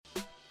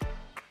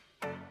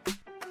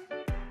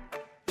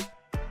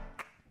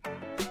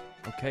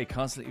Okay,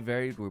 Constantly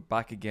Varied, we're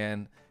back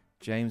again.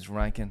 James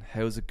Rankin,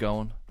 how's it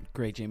going?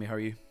 Great, Jamie. How are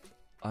you?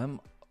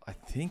 I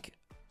think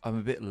I'm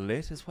a bit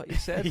lit, is what you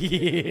said.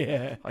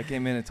 Yeah. I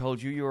came in and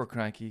told you were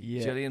cranky.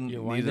 Yeah, Gillian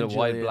you're needed a winding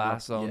white Gillian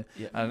blast up. on,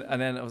 Yeah.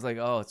 and then I was like,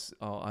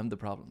 I'm the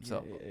problem.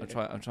 So Yeah.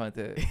 I'm trying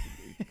to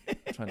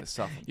trying to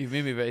soften. You've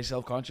made me very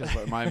self-conscious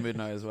about my mood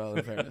now as well,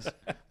 in fairness.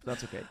 But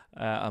that's okay.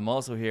 I'm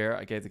also here.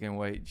 I gave the game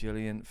away.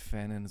 Gillian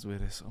Fennan is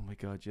with us. Oh my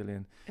God,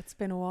 Gillian. It's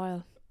been a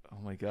while. Oh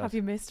my God. Have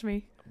you missed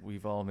me?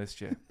 We've all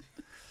missed you.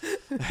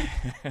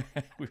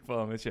 We've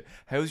all missed you.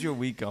 How's your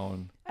week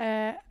going?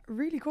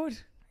 Really good.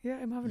 Yeah,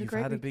 I'm having You've a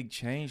great had week. a big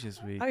change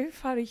this week. I've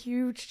had a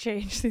huge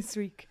change this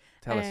week.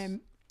 Tell us.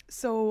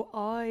 So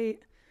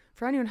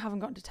for anyone who haven't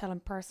gotten to tell in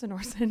person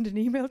or send an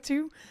email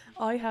to,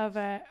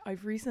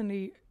 I've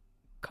recently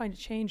kind of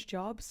changed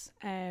jobs.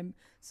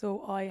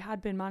 So I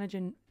had been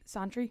managing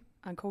Santry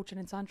and coaching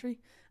in Santry,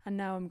 and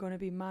now I'm going to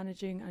be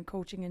managing and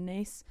coaching in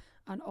Naas,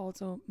 and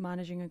also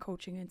managing and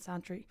coaching in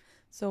Santry.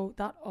 So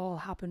that all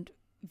happened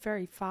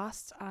very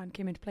fast and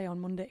came into play on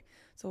Monday.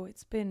 So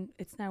it's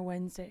now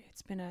Wednesday.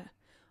 It's been a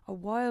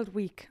wild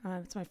week.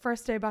 It's my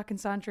first day back in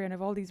Santry, and I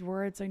have all these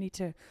words I need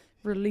to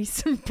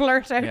release and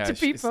blurt out to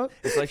people.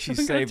 It's like she I'm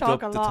gonna saved up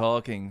talk the a lot.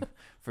 talking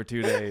for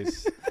 2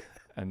 days,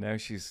 and now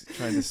she's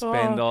trying to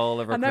spend all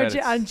of her and now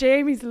credits. and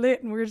Jamie's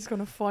lit, and we're just going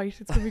to fight.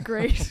 It's going to be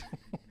great.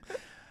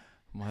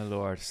 My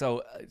Lord.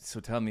 So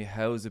tell me,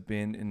 how's it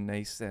been in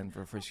Naas then for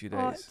the first few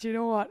days? Do you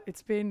know what?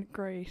 It's been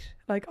great.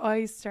 Like,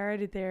 I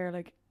started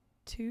there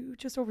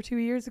just over 2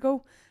 years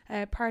ago,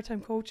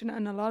 part-time coaching,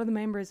 and a lot of the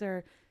members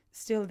are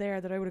still there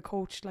that I would have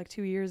coached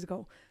 2 years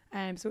ago.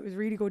 So it was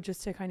really good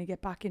just to kind of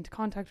get back into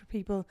contact with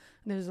people.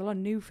 And there's a lot of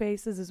new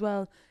faces as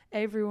well.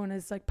 Everyone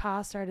has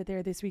started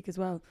there this week as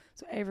well.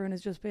 So everyone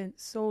has just been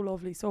so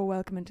lovely, so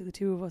welcoming to the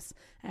two of us.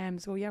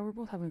 So yeah, we're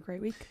both having a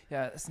great week.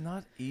 Yeah, it's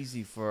not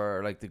easy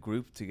for the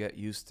group to get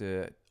used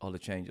to all the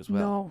changes.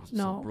 Well, No.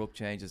 Some abrupt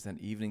changes, then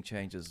evening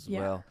changes as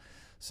well.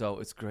 So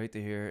it's great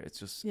to hear. It's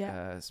just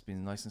it's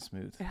been nice and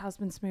smooth. It has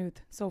been smooth.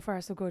 So far,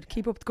 so good.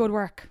 Keep up the good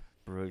work.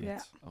 Brilliant.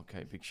 Yeah.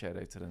 Okay, big shout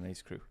out to the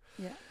Naas crew.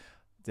 Yeah.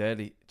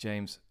 Deadly,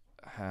 James.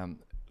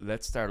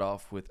 Let's start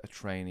off with a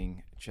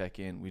training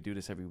check-in. We do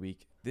this every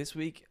week. This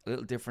week, a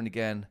little different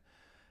again.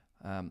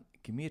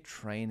 Give me a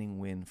training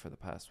win for the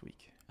past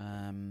week.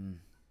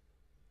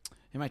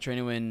 My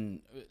training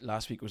win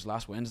last week was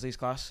last Wednesday's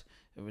class.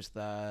 It was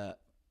the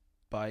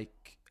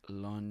bike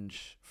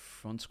lunge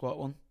front squat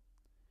one.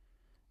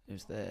 It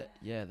was the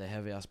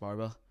heavy ass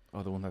barbell.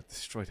 Oh, the one that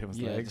destroyed everyone's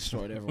Yeah, legs.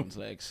 destroyed everyone's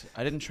legs.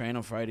 I didn't train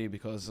on Friday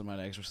because my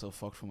legs were still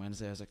fucked from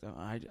Wednesday. I was like,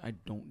 I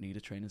don't need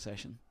a training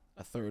session.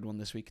 A third one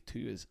this week,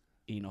 2 is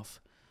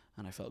enough.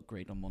 And I felt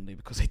great on Monday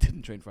because I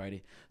didn't train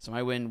Friday. So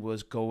my win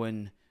was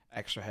going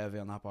extra heavy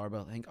on that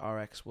barbell. I think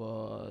RX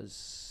was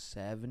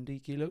 70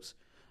 kilos.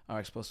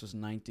 RX Plus was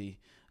 90.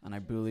 And I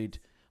bullied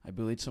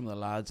some of the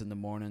lads in the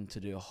morning to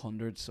do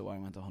 100. So I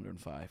went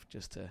 105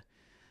 just to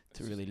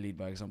really lead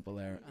by example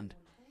there. And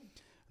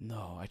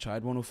no, I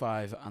tried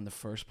 105, and the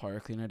first power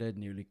clean I did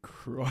nearly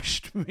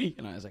crushed me.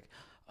 And I was like,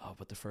 oh,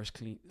 but the first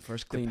clean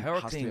The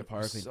power has clean to be a power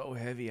was clean. so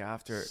heavy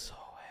after, So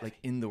heavy.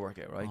 in the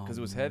workout, right? Because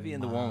it was heavy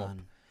in the warm up,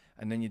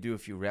 and then you do a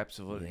few reps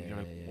of it, and you're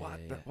like, what?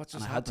 What's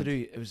just and I had to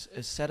happened? do, it was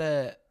a set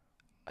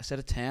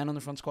of 10 on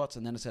the front squats,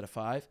 and then a set of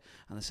 5.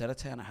 And the set of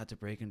 10 I had to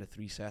break into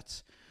 3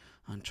 sets.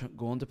 And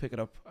going to pick it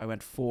up, I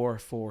went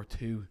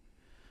 4-4-2.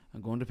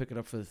 I'm going to pick it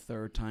up for the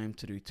third time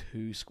to do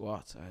 2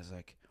 squats. I was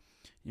like,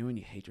 when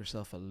you hate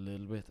yourself a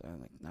little bit,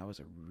 I'm like, that was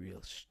a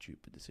real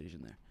stupid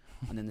decision there.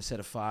 And then the set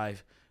of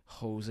 5,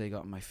 Jose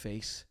got in my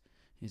face.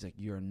 He's like,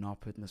 you're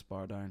not putting this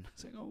bar down. I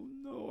was like, oh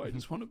no, I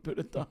just want to put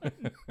it down.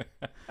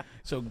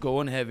 So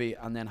going heavy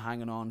and then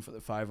hanging on for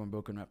the 5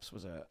 unbroken reps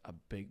was a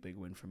big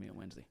win for me on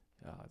Wednesday.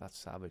 That's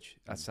savage.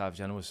 That's savage.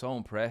 And I was so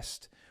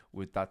impressed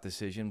with that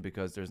decision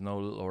because there's no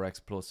little RX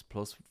plus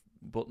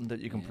button that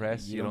you can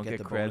press. You don't get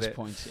the credit.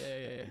 bonus points.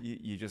 Yeah.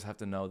 You just have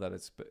to know that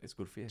it's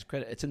good for you. It's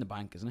credit. It's in the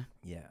bank, isn't it?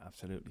 Yeah,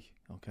 absolutely.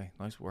 Okay,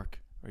 nice work.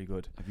 Very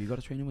good. Have you got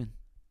a training win?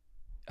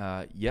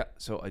 Yeah,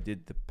 so I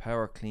did the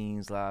power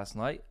cleans last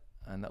night,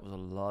 and that was a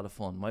lot of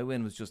fun. My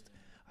win was just,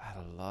 I had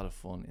a lot of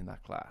fun in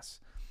that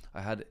class.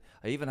 I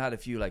even had a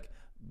few like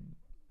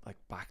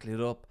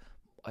backlit up.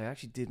 I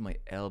actually did my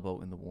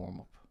elbow in the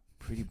warm up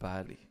pretty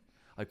badly.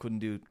 I couldn't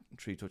do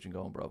 3 touch and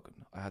go unbroken.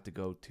 I had to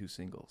go 2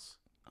 singles.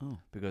 Oh,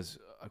 Because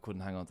I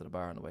couldn't hang on to the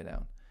bar on the way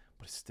down.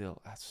 But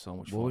still, that's so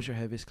much fun. what was your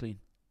heaviest clean?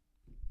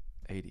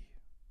 80.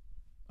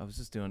 I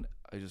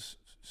just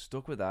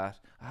stuck with that.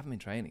 I haven't been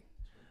training.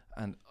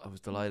 And I was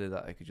delighted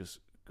that I could just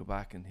go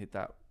back and hit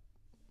that.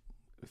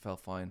 It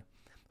felt fine.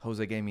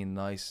 Jose gave me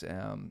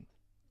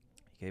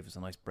he gave us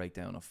a nice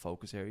breakdown of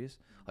focus areas.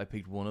 I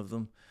picked one of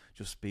them,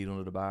 just speed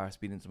under the bar,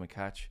 speed into my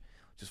catch,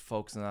 just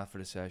focus on that for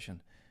the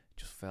session.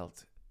 Just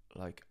felt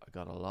like I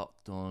got a lot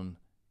done,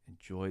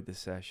 enjoyed the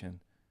session.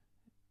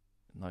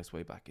 Nice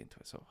way back into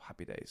it. So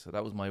happy days. So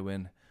that was my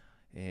win.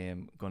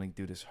 Going to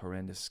do this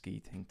horrendous ski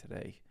thing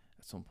today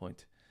at some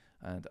point,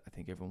 and I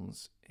think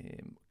everyone's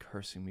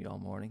cursing me all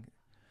morning.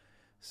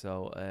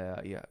 So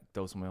yeah,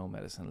 dose of my own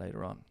medicine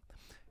later on.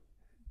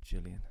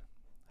 Gillian,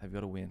 have you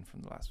got a win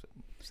from the last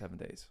 7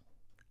 days?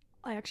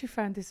 I actually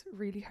found this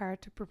really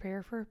hard to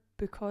prepare for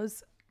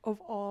because of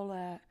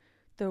all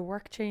the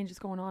work changes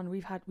going on.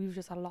 We've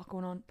just had a lot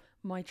going on.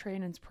 My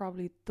training's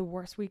probably the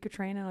worst week of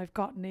training I've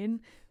gotten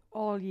in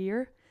all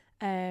year.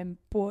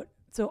 But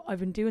so I've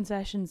been doing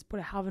sessions, but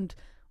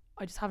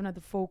I just haven't had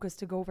the focus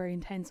to go very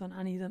intense on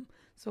any of them.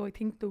 So I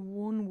think the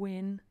one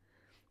win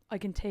I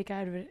can take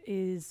out of it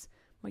is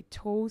my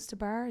toes to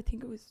bar. I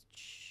think it was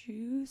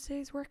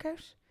Tuesday's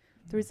workout.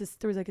 There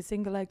was like a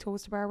single leg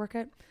toes to bar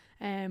workout.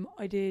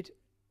 I did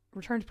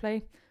return to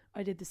play.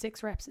 I did the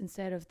 6 reps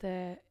instead of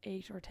the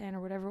 8 or 10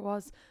 or whatever it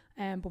was.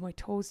 But my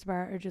toes to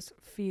bar are just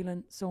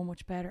feeling so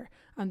much better.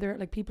 And they're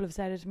like, people have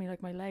said it to me,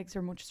 like my legs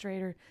are much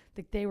straighter.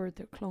 Like they were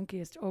the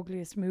clunkiest,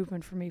 ugliest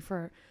movement for me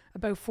for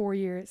about 4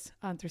 years.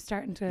 And they're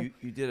starting to...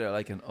 You did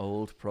like an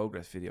old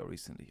progress video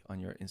recently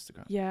on your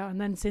Instagram. Yeah, and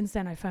then since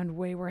then I found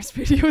way worse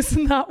videos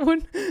than that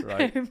one.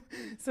 Right.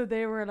 So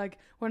they were like,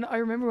 I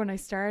remember when I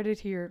started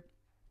here,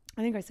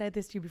 I think I said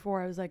this to you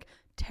before, I was like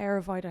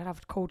terrified I'd have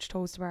to coach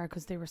toes to bar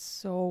because they were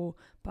so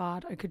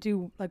bad. I could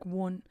do like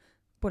one,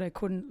 but I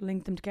couldn't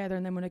link them together.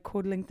 And then when I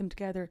could link them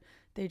together,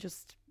 they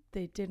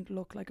didn't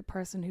look like a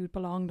person who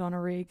belonged on a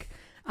rig.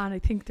 And I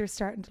think they're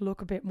starting to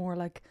look a bit more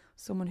like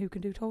someone who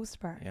can do toes to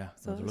bar. Yeah,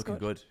 so they're looking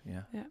good.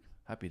 Yeah.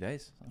 Happy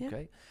days.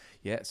 Okay.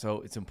 Yeah,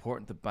 so it's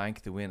important to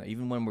bank the win.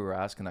 Even when we were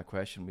asking that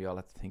question, we all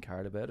had to think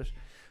hard about it.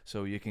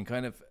 So you can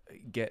kind of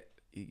get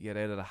out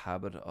of the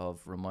habit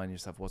of reminding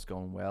yourself what's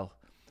going well.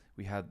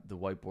 We had the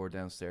whiteboard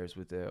downstairs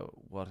with the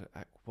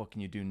what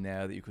can you do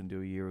now that you couldn't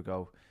do a year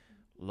ago.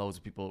 Loads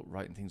of people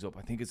writing things up.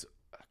 I think it's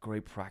a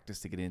great practice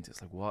to get into.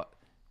 It's like what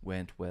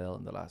went well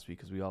in the last week,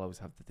 because we all always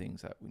have the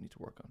things that we need to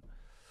work on.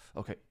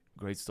 Okay,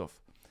 great stuff.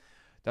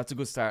 That's a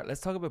good start.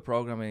 Let's talk about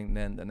programming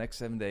then. The next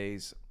 7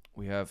 days,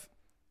 we have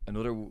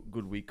another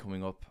good week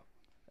coming up.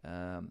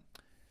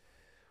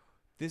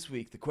 This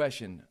week, the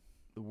question,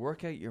 the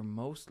workout you're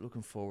most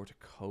looking forward to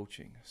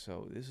coaching.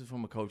 So this is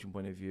from a coaching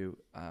point of view.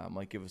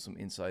 Might give us some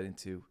insight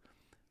into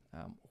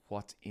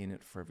what's in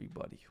it for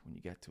everybody when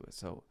you get to it.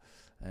 So,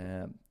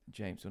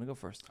 James, do you want to go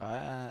first?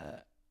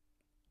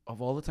 Of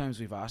all the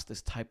times we've asked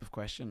this type of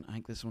question, I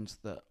think this one's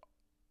the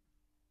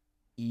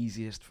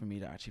easiest for me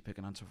to actually pick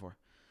an answer for,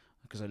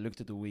 because I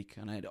looked at the week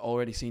and I'd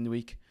already seen the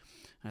week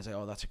and I was like,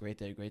 oh, that's a great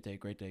day.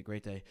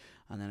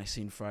 And then I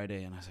seen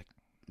Friday and I was like,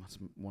 that's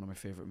one of my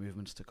favorite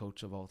movements to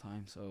coach of all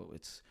time. So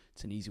it's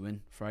an easy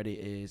win. Friday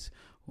is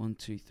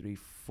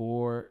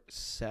 4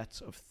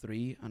 sets of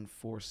 3 and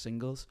 4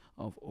 singles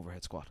of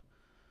overhead squat.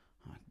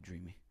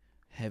 Dreamy,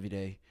 heavy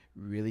day,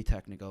 really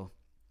technical,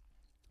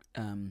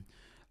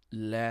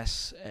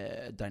 less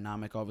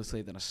dynamic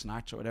obviously than a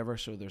snatch or whatever,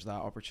 so there's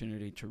that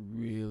opportunity to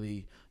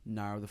really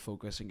narrow the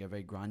focus and get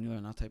very granular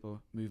in that type of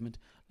movement.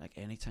 Like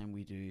anytime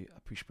we do a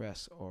push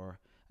press or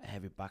a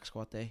heavy back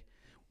squat day,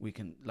 we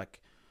can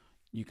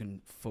you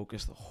can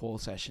focus the whole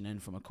session in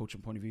from a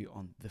coaching point of view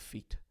on the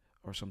feet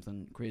or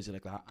something crazy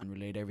like that and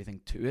relate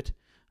everything to it.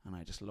 And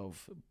I just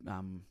love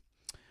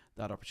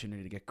that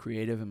opportunity to get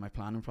creative in my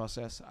planning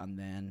process and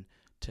then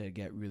to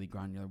get really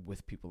granular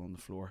with people on the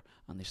floor,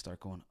 and they start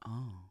going,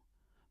 oh,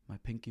 my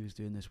pinky was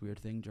doing this weird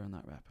thing during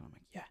that rep. And I'm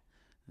like, yeah,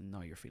 and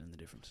now you're feeling the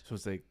difference. So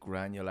it's the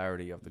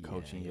granularity of the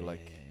coaching you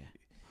like. Yeah.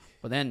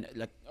 But then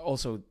like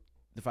also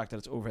the fact that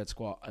it's overhead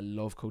squat, I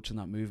love coaching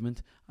that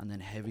movement. And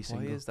then heavy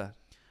single. Why is that?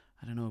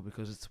 I don't know,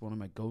 because it's one of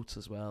my goats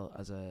as well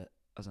as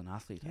an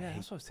athlete. Yeah,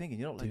 that's what I was thinking.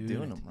 You don't like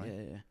doing them, right?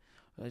 Yeah.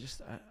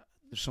 There's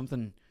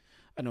something,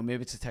 I don't know,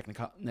 maybe it's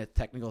the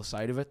technical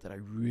side of it that I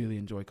really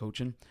enjoy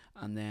coaching,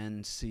 and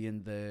then seeing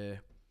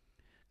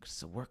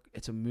because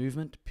it's a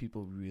movement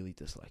people really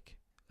dislike,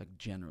 like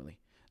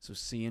generally. So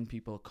seeing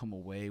people come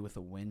away with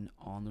a win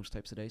on those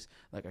types of days,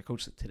 like I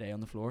coached it today on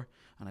the floor,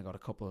 and I got a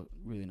couple of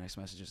really nice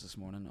messages this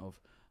morning of,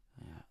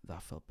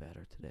 that felt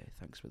better today.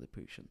 Thanks for the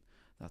push and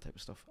that type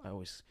of stuff. I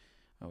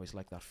always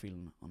like that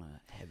feeling on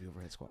a heavy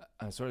overhead squat.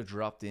 I sort of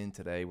dropped in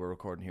today. We're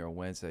recording here on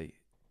Wednesday.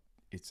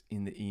 It's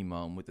in the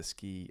EMOM with the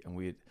ski,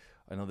 and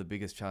I know the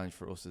biggest challenge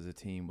for us as a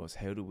team was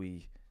how do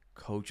we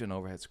coach an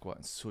overhead squat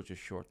in such a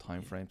short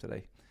time frame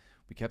today.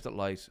 We kept it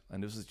light,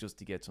 and this is just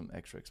to get some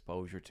extra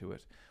exposure to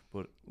it,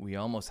 but we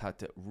almost had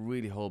to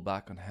really hold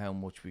back on how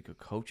much we could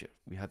coach it.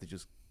 We had to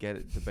just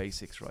get the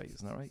basics right,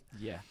 isn't that right?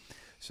 Yeah.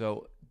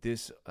 So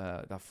this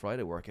that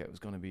Friday workout was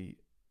going to be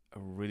a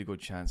really good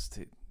chance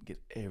to get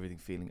everything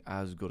feeling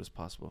as good as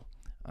possible,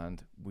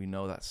 and we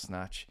know that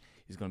snatch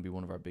is going to be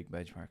one of our big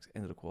benchmarks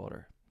end of the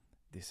quarter.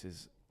 This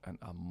is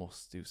a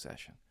must-do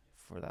session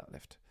for that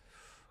lift.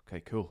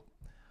 Okay, cool.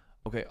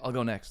 Okay, I'll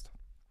go next.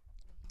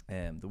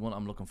 The one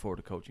I'm looking forward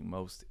to coaching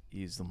most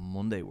is the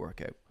Monday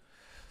workout.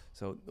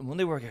 So the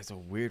Monday workout is a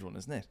weird one,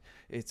 isn't it?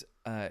 It's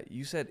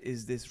you said,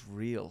 "Is this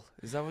real?"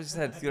 Is that what you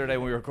said the other day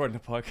when we were recording the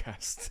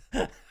podcast?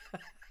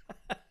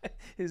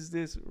 Is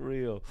this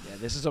real? Yeah,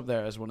 this is up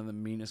there as one of the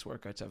meanest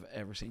workouts I've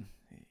ever seen.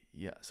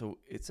 Yeah, so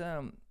it's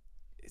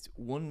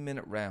 1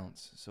 minute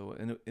rounds. So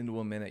in the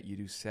 1 minute you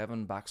do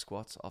 7 back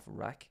squats off a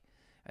rack,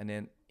 and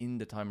then in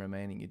the time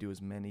remaining you do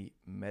as many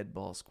med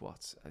ball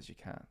squats as you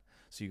can.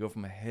 So you go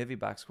from a heavy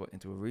back squat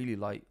into a really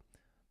light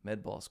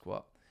med ball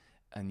squat,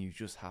 and you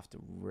just have to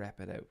rep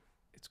it out.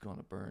 It's going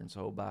to burn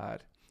so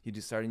bad. You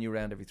just start a new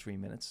round every 3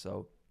 minutes,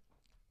 so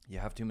you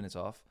have 2 minutes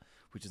off,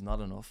 which is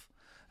not enough,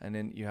 and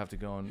then you have to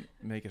go and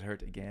make it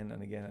hurt again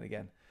and again and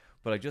again.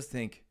 But I just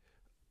think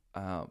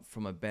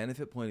from a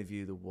benefit point of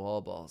view, the wall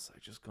balls are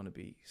just going to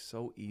be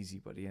so easy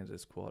by the end of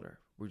this quarter.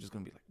 We're just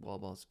going to be like, wall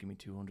balls, give me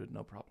 200,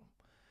 no problem.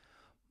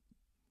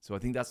 So I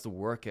think that's the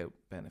workout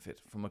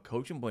benefit. From a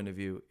coaching point of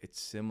view, it's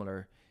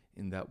similar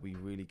in that we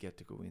really get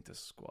to go into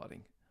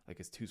squatting.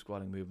 Like, it's 2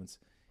 squatting movements.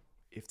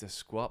 If the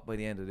squat by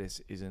the end of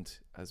this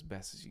isn't as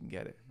best as you can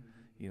get it,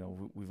 you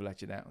know, we've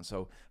let you down.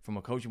 So from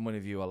a coaching point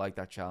of view, I like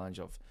that challenge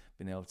of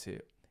being able to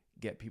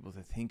get people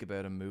to think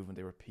about a movement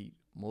they repeat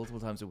multiple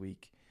times a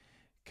week.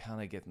 Can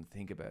I get them to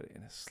think about it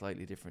in a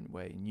slightly different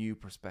way, new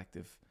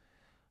perspective,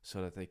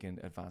 so that they can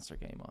advance their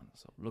game on?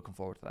 So looking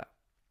forward to that.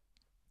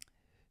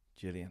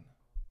 Gillian,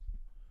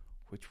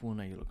 which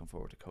one are you looking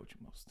forward to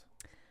coaching most?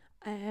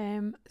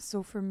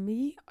 So for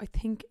me, I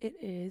think it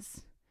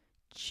is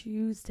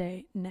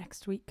Tuesday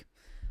next week.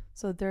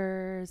 So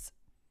there's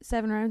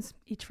 7 rounds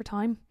each for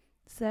time,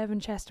 7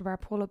 chest to bar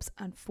pull-ups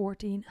and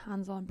 14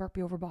 hands-on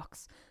burpee over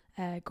box.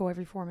 Go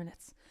every 4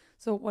 minutes.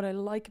 So what I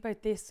like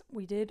about this,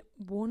 we did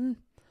one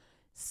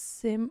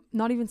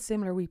not even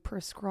similar, we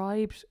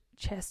prescribed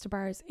chest to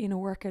bars in a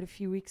workout a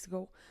few weeks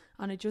ago,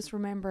 and I just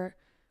remember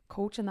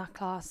coaching that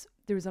class.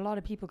 There was a lot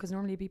of people, because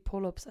normally it'd be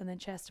pull-ups and then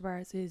chest to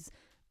bars is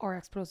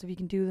RX plus. If you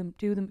can do them,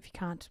 do them. If you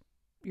can't,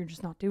 you're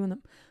just not doing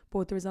them.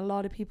 But there was a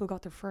lot of people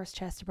got their first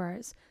chest to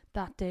bars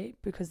that day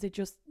because they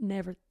just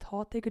never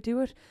thought they could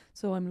do it.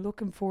 So I'm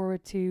looking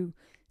forward to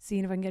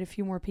seeing if I can get a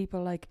few more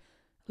people like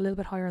a little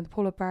bit higher on the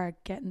pull-up bar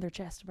getting their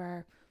chest to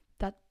bar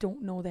that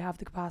don't know they have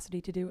the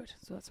capacity to do it.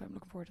 So that's why I'm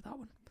looking forward to that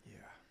one. Yeah,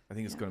 I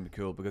think it's going to be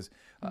cool because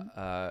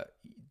the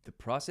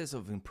process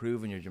of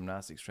improving your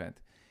gymnastic strength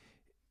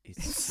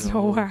is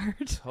so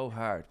hard. So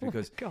hard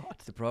because oh my God,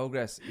 the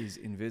progress is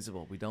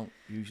invisible. We don't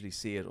usually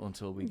see it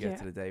until we get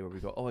to the day where we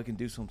go, oh, I can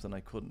do something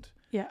I couldn't.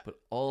 Yeah. But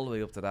all the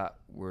way up to that,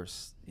 we're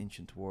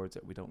inching towards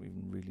it. We don't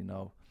even really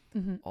know.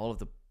 Mm-hmm. All of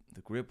the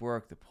grip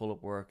work, the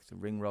pull-up work, the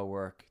ring row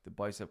work, the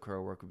bicep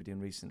curl work we've been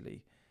doing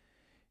recently,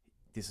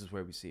 this is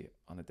where we see it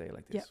on a day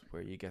like this,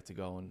 where you get to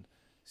go and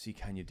see,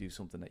 can you do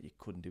something that you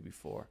couldn't do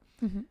before?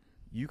 Mm-hmm.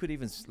 You could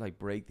even like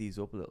break these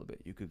up a little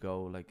bit. You could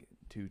go like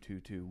 2,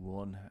 2, 2,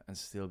 1 and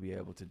still be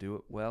able to do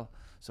it well.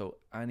 So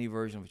any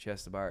version of a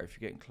chest to bar, if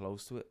you're getting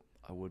close to it,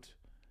 I would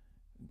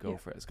go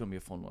for it. It's going to be a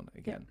fun one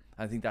again.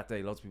 I think that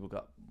day lots of people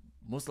got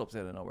muscle ups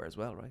out of nowhere as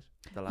well, right?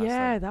 The last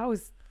time. that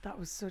was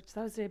it.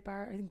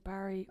 I think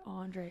Barry,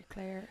 Andre,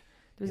 Claire.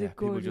 There was a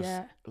people good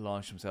just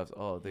launched themselves.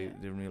 Oh, they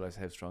didn't realize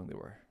how strong they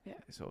were. Yeah.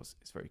 So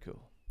it's very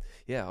cool.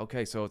 Yeah.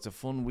 Okay. So it's a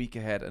fun week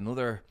ahead.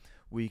 Another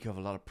week of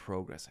a lot of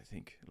progress. I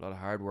think a lot of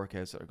hard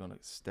workouts that are going to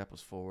step us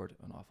forward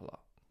an awful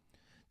lot.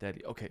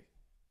 Deadly. Okay.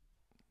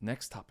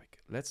 Next topic.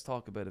 Let's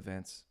talk about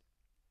events.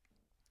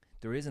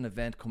 There is an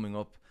event coming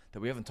up that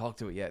we haven't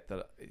talked about yet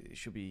that it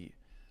should be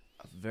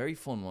a very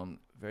fun one.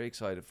 Very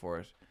excited for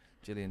it.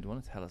 Gillian, do you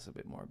want to tell us a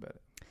bit more about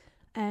it?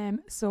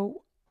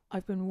 So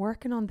I've been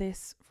working on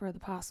this for the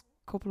past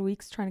couple of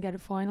weeks, trying to get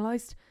it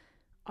finalized.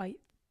 I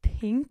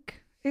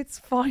think it's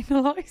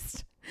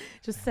finalized.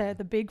 Just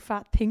the big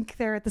fat think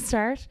there at the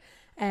start.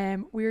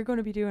 We're going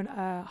to be doing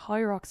a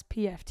Hyrox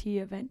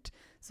PFT event.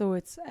 So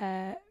it's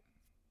a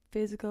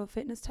physical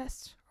fitness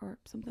test or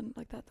something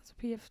like that. That's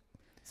a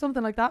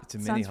something like that. It's a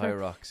mini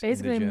Hyrox.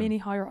 Basically a mini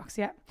Hyrox,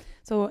 yeah.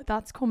 So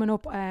that's coming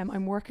up.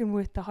 I'm working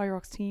with the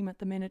Hyrox team at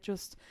the minute.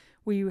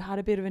 We had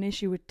a bit of an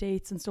issue with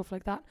dates and stuff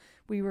like that.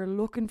 We were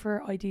looking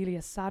for ideally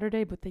a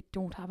Saturday, but they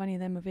don't have any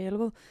of them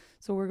available.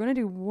 So we're going to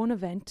do one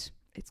event.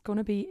 It's going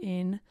to be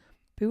in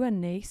Bua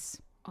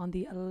Nace on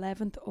the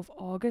 11th of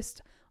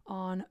August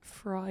on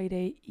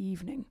Friday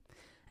evening.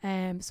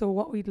 So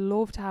what we'd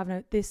love to have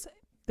now,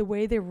 the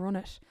way they run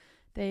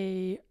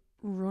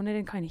it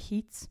in kind of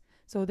heats.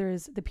 So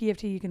there's the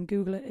PFT, you can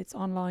Google it, it's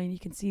online, you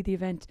can see the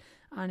event,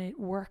 and it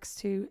works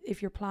to,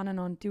 if you're planning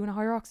on doing a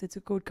Hyrox, it's a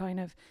good kind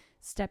of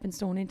stepping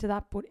stone into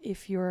that. But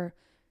if you're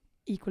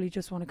equally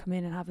just want to come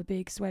in and have a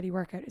big sweaty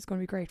workout, it's going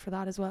to be great for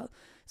that as well.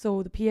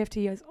 So the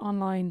PFT is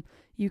online,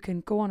 you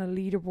can go on a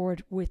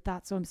leaderboard with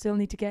that. So I still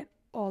need to get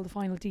all the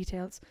final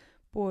details,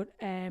 but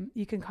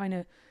you can kind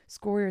of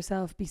score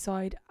yourself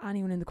beside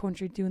anyone in the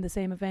country doing the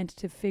same event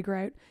to figure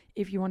out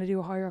if you want to do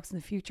a Hyrox in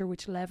the future,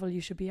 which level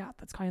you should be at.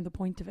 That's kind of the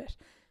point of it.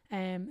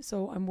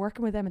 So I'm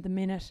working with them at the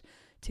minute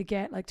to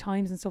get like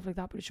times and stuff like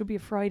that, but it should be a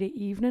Friday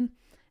evening.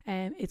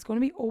 It's going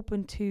to be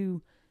open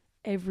to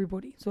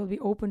everybody. So it'll be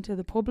open to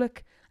the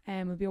public,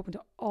 it'll be open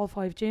to all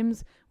 5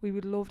 gyms. We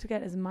would love to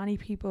get as many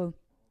people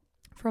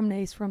from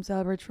Nace, from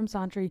Selbridge, from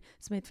Santry,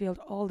 Smithfield,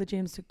 all the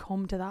gyms to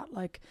come to that,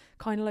 like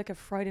kind of like a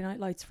Friday Night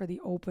Lights for the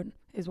open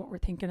is what we're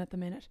thinking at the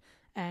minute.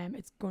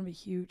 It's going to be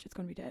huge. It's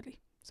going to be deadly.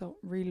 So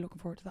really looking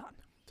forward to that.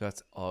 So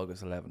that's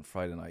August 11th,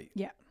 Friday night.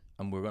 Yeah.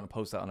 And we're going to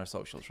post that on our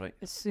socials, right?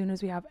 As soon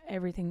as we have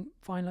everything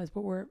finalised,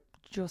 but we're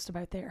just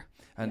about there.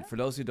 And Yeah. for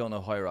those who don't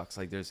know High Rocks,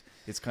 like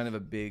it's kind of a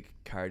big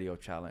cardio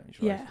challenge,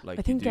 right? Yeah, Like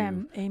I think you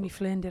do, Amy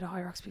Flynn did a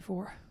High Rocks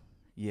before.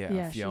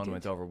 Yeah, she Fiona did.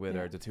 went over with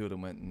Yeah. her. The two of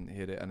them went and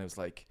hit it, and it was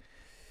like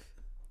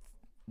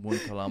 1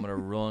 kilometer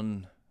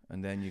run,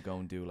 and then you go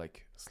and do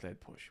like sled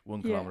push. 1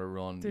 Yeah, kilometer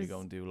run, you there's-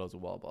 go and do loads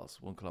of wall balls.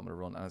 1 kilometer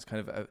run, and it's kind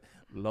of a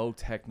low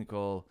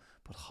technical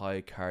but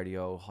high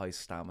cardio, high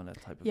stamina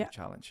type of Yeah. a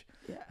challenge.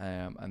 Yeah.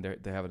 And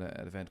they have an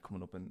event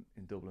coming up in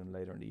Dublin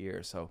later in the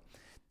year, so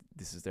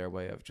this is their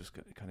way of just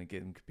kind of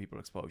getting people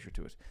exposure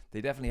to it.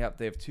 They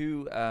have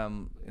two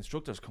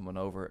instructors coming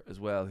over as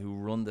well who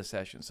run the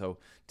session. So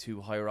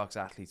 2 High Rocks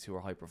athletes who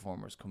are high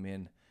performers come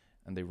in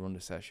and they run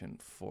the session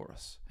for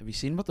us. Have you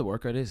seen what the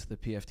workout is? The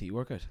PFT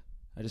workout.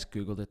 I just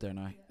googled it there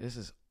now. This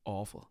is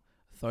awful.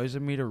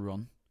 1,000-meter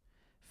run,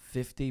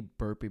 50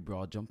 burpee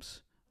broad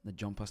jumps. The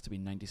jump has to be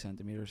 90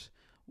 centimeters.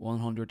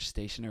 100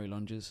 stationary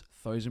lunges,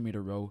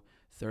 1,000-meter row,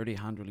 30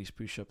 hand release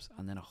push-ups,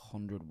 and then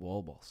 100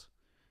 wall balls.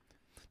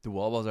 The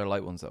wall balls are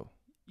light ones though.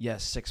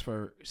 Yes, 6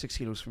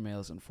 kilos for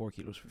males and 4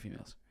 kilos for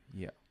females.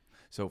 Yeah.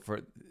 So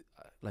for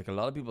like a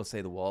lot of people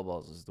say the wall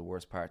balls is the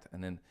worst part,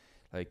 and then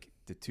like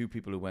the 2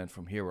 people who went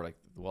from here were like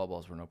the wall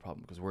balls were no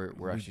problem because we're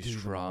We actually do them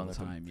strong all the at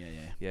them. time.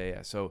 Yeah.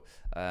 Yeah. So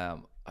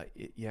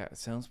it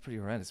sounds pretty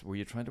horrendous. Were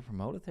you trying to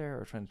promote it there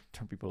or trying to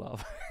turn people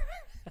off?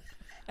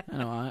 I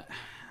know.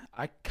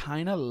 I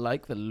kind of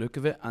like the look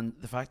of it and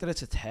the fact that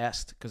it's a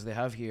test because they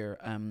have here.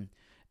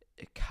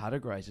 It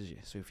categorizes you.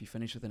 So if you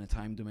finish within a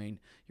time domain,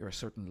 you're a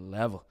certain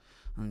level,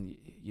 and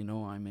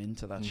I'm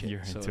into that shit.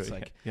 You're So into it's it,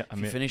 like yeah. if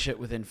you finish it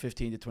within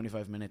 15 to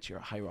 25 minutes, you're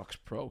a High Rocks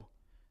Pro.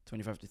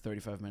 25 to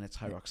 35 minutes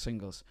High Rocks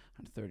singles,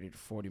 and 30 to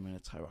 40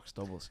 minutes High Rocks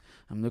doubles.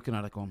 I'm looking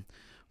at it going,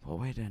 what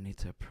way do I need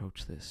to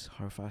approach this?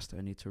 How fast do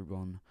I need to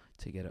run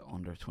to get it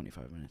under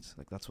 25 minutes?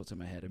 Like that's what's in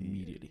my head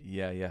immediately.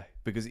 Yeah.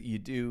 Because you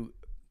do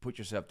put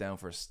yourself down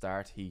for a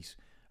start heat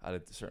at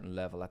a certain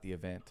level at the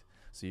event.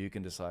 So you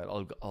can decide,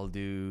 I'll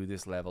do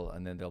this level,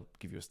 and then they'll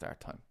give you a start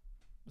time.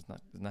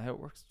 Isn't that how it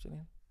works,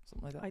 Gillian?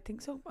 Something like that? I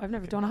think so. I've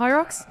never done a High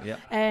Rocks.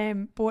 Yeah.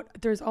 But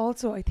there's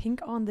also, I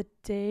think on the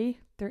day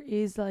there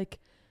is like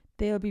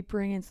they'll be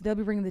bringing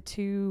the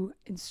 2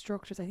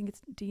 instructors. I think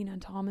it's Dina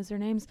and Tom is their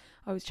names.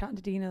 I was chatting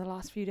to Dina the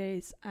last few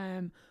days.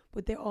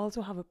 But they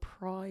also have a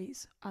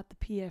prize at the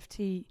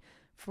PFT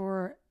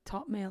for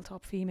top male,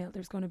 top female.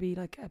 There's going to be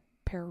like a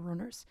pair of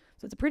runners,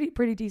 so it's a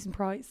pretty decent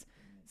prize.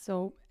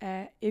 So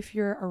if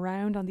you're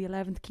around on the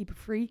 11th, keep it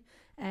free.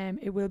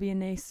 It will be a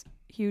nice,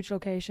 huge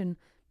location.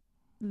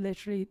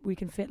 Literally, we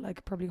can fit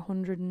like probably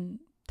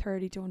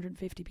 130 to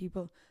 150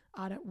 people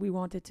at it. We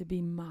want it to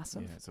be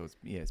massive. Yeah, so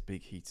it's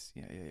big heats.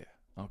 Yeah.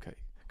 Okay,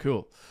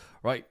 cool.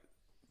 Right,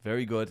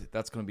 very good.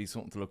 That's going to be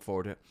something to look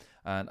forward to.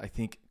 And I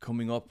think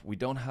coming up, we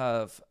don't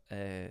have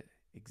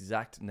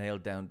exact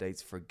nailed down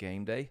dates for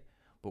game day,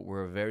 but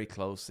we're very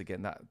close to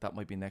getting that. That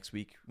might be next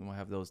week. We might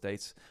have those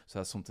dates. So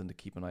that's something to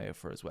keep an eye out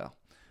for as well.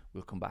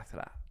 We'll come back to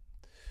that.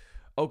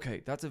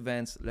 Okay, that's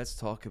events. Let's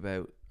talk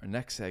about our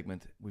next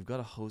segment. We've got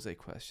a Jose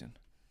question.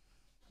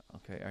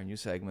 Okay, our new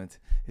segment.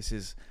 This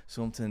is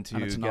something to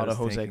And it's get not a us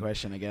Jose thinking.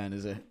 question again,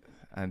 is it?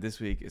 And this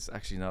week, it's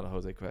actually not a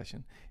Jose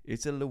question.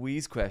 It's a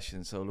Louise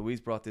question. So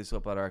Louise brought this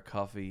up at our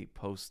coffee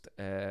post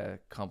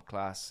comp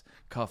class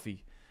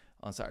coffee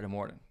on Saturday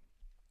morning.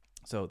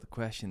 So the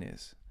question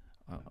is,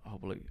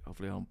 hopefully I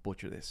don't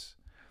butcher this.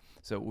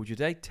 So would you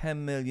take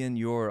 10 million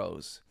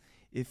euros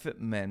if it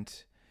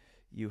meant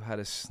you had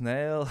a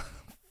snail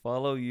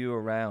follow you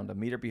around a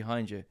meter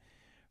behind you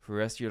for the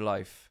rest of your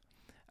life,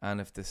 and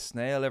if the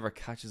snail ever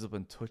catches up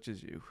and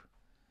touches you,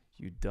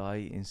 you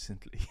die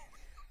instantly?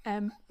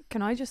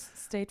 Can I just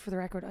state for the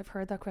record, I've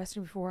heard that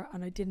question before,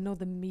 and I didn't know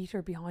the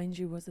meter behind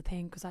you was the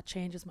thing, because that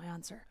changes my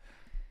answer.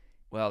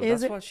 Well,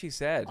 Is that's it- what she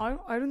said. I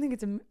don't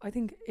think I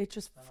think it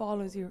just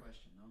follows you.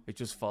 It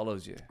just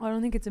follows you. I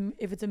don't think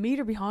if it's a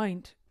meter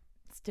behind,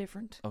 it's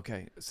different.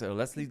 Okay, so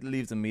let's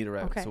leave the meter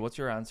out. Okay. So what's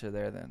your answer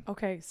there then?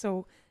 Okay,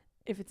 so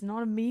if it's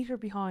not a meter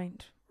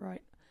behind,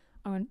 right,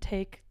 I'm going to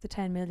take the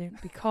 10 million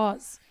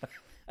because,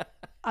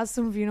 as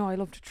some of you know, I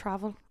love to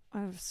travel. I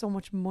have so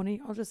much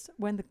money.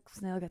 When the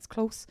snail gets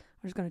close,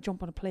 I'm just going to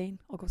jump on a plane.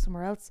 I'll go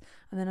somewhere else.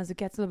 And then as it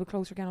gets a little bit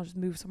closer again, I'll just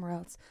move somewhere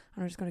else.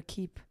 And I'm just going to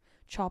keep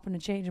chopping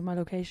and changing my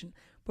location.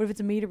 But if it's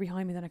a meter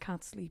behind me, then I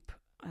can't sleep.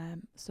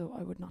 So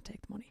I would not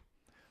take the money.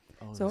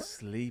 Oh, So-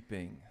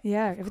 sleeping.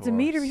 Yeah, Of if it's a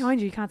meter course. behind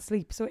you, you can't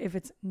sleep. So if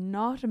it's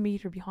not a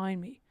meter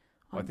behind me,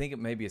 I think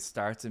maybe it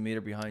starts a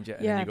meter behind you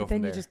and yeah, then you go but then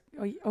from you there.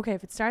 just okay.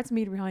 If it starts a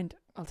meter behind,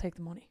 I'll take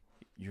the money.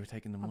 You're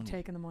taking the I'm money.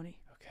 taking the money.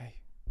 Okay,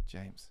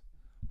 James,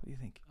 what do you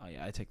think? Oh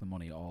yeah, I take the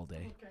money all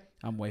day.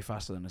 I'm way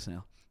faster than a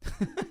snail.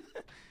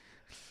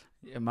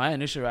 Yeah, my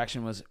initial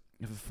reaction was,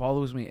 if it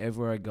follows me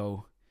everywhere I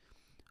go,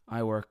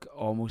 I work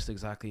almost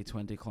exactly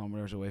 20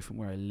 kilometers away from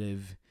where I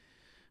live.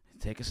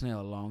 It'd take a snail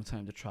a long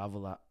time to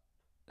travel that,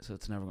 so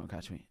it's never going to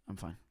catch me. I'm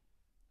fine.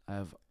 I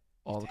have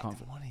all the Take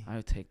confidence. money. I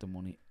would take the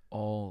money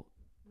all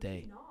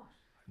day.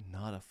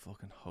 Not a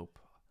fucking hope.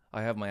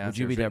 I have my Would answers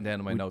you be written there- down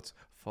in my would- notes.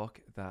 Fuck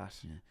that.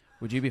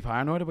 Would you be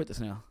paranoid about the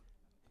snail?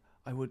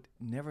 I would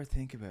never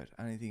think about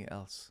anything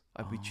else.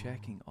 I'd be Oh.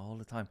 checking all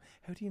the time.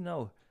 How do you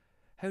know?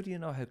 How do you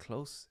know how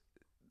close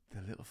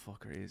the little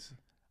fucker is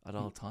at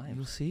all You'll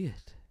times? see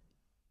it.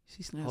 You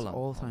see snails Hold on,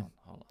 all the time.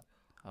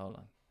 hold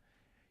on.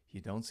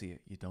 You don't see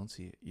it. You don't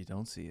see it. You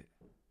don't see it.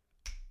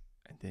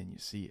 And then you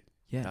see it.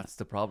 Yeah. That's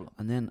the problem.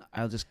 And then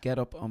I'll just get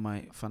up on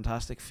my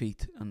fantastic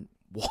feet and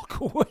walk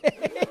away.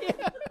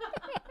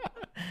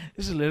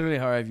 This is literally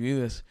how I view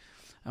this.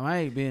 Am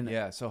I being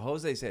Yeah. So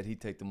Jose said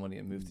he'd take the money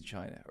and move to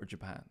China or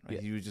Japan. Right?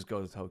 Yeah. He would just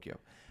go to Tokyo.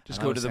 just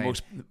And I go was to the saying,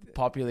 most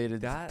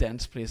populated, that-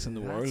 dense place in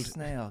the that world?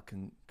 snail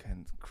can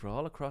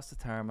crawl across the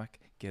tarmac,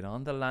 get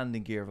on the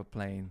landing gear of a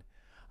plane,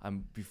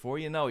 and before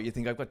you know it, you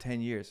think I've got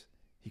 10 years.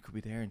 He could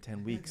be there in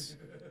 10 weeks,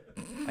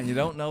 and you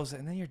don't know,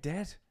 and then you're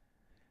dead.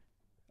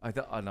 I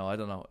don't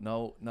know.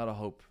 No, not a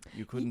hope.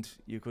 You couldn't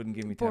give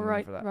me 10 But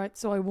million for that. right.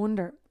 So I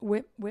wonder,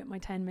 with my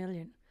 10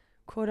 million,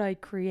 could I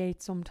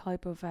create some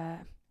type of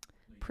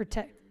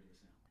protect?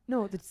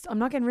 No, I'm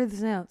not getting rid of the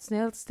snail.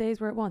 Snail stays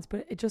where it wants,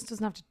 but it just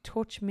doesn't have to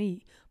touch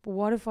me. But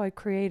what if I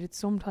created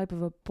some type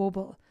of a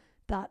bubble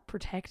that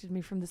protected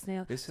me from the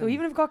snail? So Listen,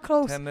 even if it got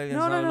close, 10 million is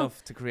no, not no.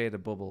 enough to create a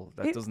bubble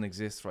that It- doesn't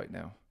exist right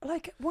now.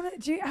 Like, have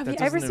That you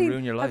ever doesn't seen?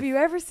 ruin your life. Have you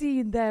ever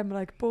seen them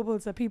like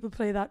bubbles that people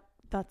play that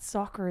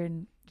soccer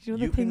in? Do you know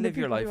the You thing can that live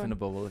your people life do in on- a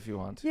bubble if you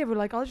want. Yeah, but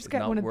like I'll just It's get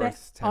not one of them.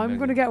 worth 10 I'm gonna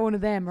million. get one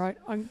of them, right?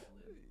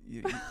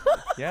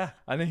 Yeah,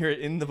 I know you're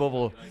in the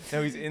bubble.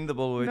 Now he's in the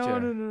bubble with you.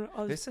 No.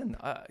 Listen,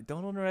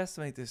 don't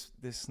underestimate this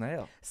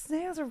snail.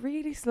 Snails are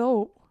really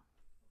slow.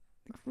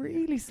 Like,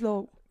 really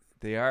slow.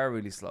 They are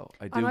really slow.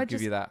 I do And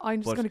give you that.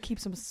 I'm just but going to keep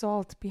some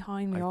salt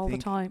behind me I all the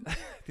think time. I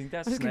think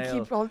that I'm just going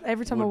to snail keep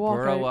every time I would walk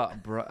burrow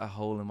out. a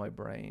hole in my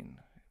brain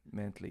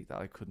mentally that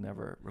I could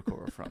never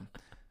recover from.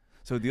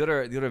 So the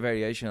other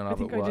variation I of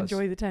think it I'd was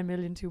enjoy the 10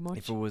 million too much.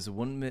 if it was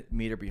 1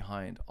 meter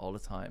behind all the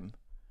time,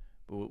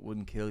 but it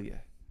wouldn't kill you.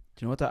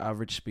 Do you know what the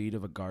average speed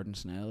of a garden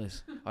snail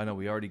is? I know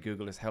we already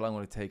googled this. How long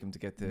would it take him to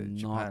get to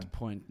Japan?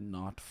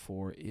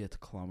 0.048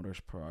 kilometers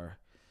per hour.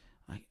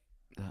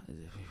 That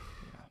is,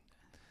 Yeah.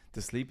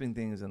 The sleeping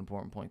thing is an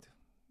important point.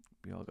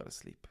 We all gotta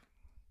sleep.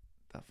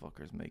 That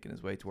fucker's making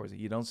his way towards it.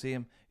 You don't see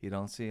him. You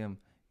don't see him.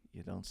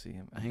 You don't see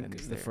him. I And then think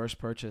he's the there. first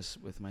purchase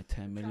with my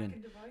 10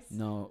 million.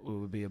 No, it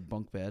would be a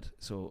bunk bed,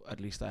 so at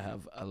least I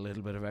have a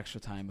little bit of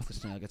extra time if the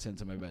snail gets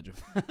into my bedroom.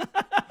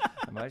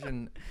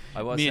 Imagine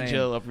I was Me saying. and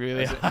Jill up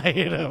really I high.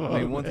 You know,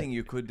 I mean, one thing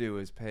you could do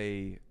is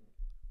pay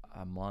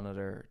a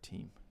monitor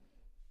team.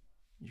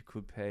 You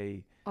could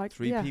pay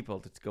 3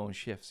 people to go in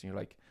shifts, and you're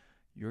like,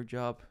 your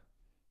job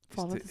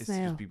Follow is the to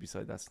snail. just be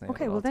beside that snail.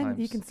 Okay, at well all then times.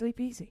 you can sleep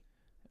easy.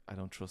 I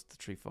don't trust the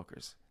 3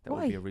 fuckers. That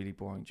Why? would be a really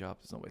boring job.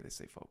 There's no way they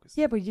stay focused.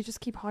 Yeah, but you just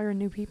keep hiring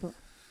new people.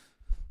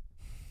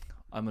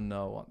 I'm a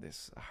no on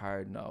this. A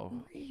hard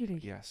no. Really?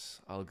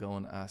 Yes, I'll go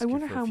and ask. I you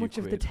wonder for a how few much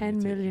of the quid when 10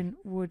 you take me. million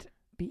would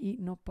be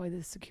eaten up by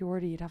the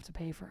security you'd have to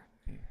pay for.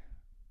 Yeah.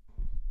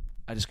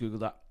 I just googled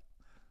that.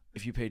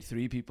 If you paid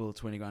 3 people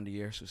 20 grand a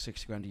year, so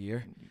 60 grand a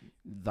year,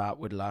 that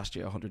would last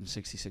you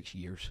 166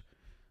 years.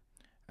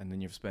 And then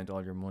you've spent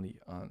all your money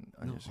on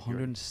No, your security.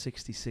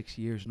 166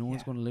 years. No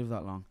one's Yeah. going to live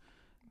that long.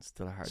 It's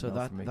still a hard So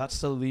no for me. that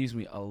still leaves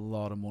me a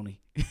lot of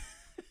money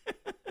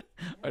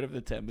out of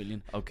the 10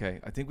 million. Okay,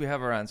 I think we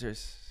have our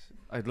answers.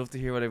 I'd love to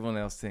hear what everyone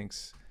else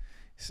thinks.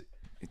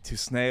 To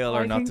snail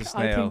or not to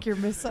snail. I think you're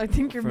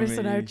For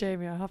missing me- out,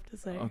 Jamie. I have to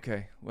say.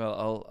 Okay,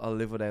 well, I'll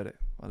live without it.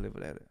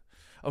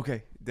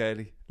 Okay,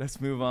 Daily. Let's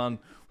move on.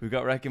 We've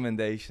got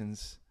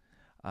recommendations.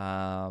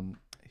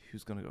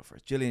 Who's gonna go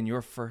first? Gillian,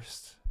 you're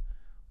first.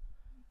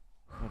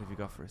 What have you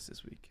got for us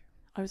this week?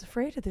 I was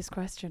afraid of this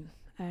question,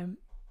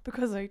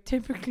 because I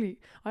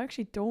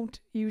actually don't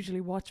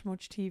usually watch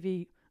much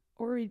TV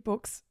or read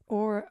books,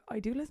 or I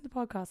do listen to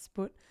podcasts,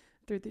 but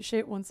they're the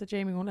shit ones that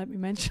Jamie won't let me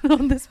mention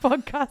on this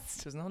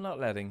podcast. There's no not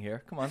letting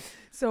here. Come on.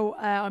 So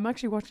I'm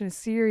actually watching a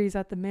series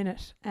at the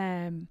minute.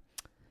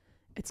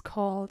 It's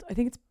called, I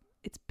think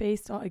it's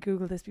based on, I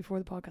googled this before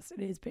the podcast,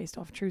 it is based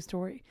off a true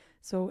story.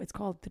 So it's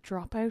called The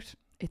Dropout.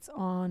 It's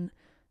on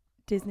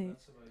Disney.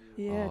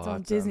 Yeah, it's on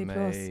that's Disney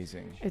Plus.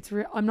 amazing. It's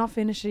I'm not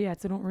finished it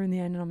yet, so don't ruin the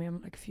ending on me.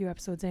 I'm like a few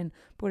episodes in,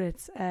 but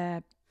it's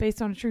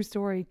based on a true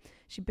story.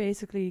 She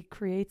basically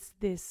creates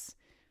this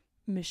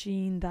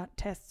machine that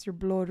tests your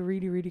blood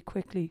really, really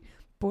quickly,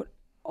 but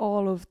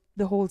all of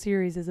the whole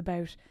series is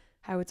about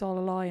how it's all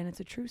a lie and it's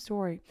a true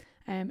story.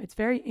 It's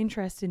very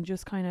interesting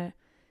just kind of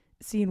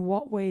seeing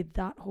what way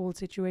that whole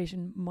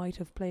situation might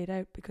have played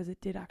out, because it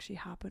did actually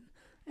happen.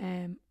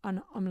 And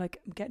I'm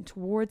getting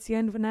towards the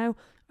end of it now.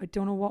 I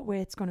don't know what way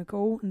it's going to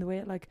go, and the way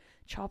it like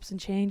chops and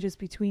changes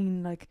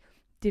between like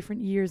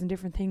different years and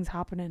different things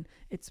happening.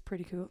 It's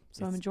pretty cool.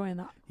 So I'm enjoying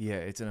that. Yeah,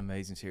 it's an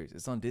amazing series.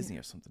 It's on Disney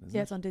or something, isn't it?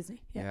 Yeah, it's on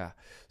Disney. Yeah.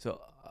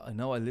 So I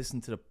know I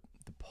listened to the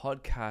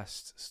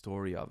podcast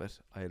story of it.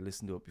 I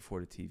listened to it before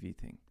the TV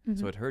thing.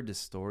 So Mhm. I'd heard the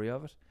story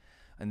of it,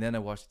 and then I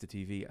watched the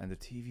TV, and the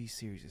TV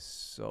series is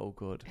so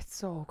good. It's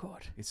so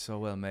good. It's so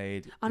well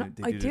made. And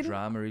They I do the didn't-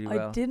 drama really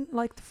well. I didn't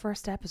like the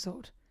first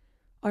episode.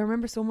 I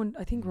remember someone,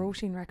 I think Mm.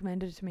 Roisin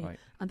recommended it to me, Right.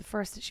 and the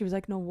first, she was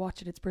like, no,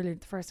 watch it, it's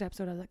brilliant. The first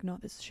episode, I was like, no,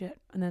 this is shit.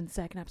 And then the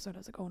second episode, I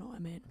was like, oh no,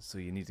 I'm in. So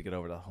you need to get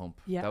over that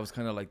hump. Yeah. That was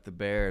kind of like The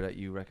Bear that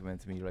you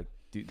recommended to me. You're like,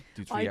 do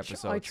 3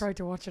 episodes. I tried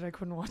to watch it, I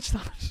couldn't watch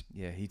that.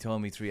 Yeah, he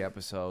told me 3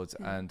 episodes,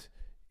 Yeah. and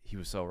he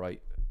was so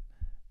right.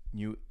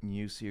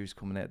 New series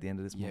coming out at the end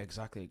of this Yeah, month.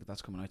 exactly.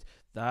 That's coming out.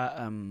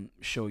 That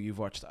show you've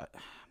watched,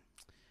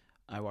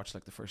 I watched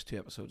like the first 2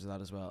 episodes of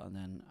that as well, and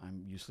then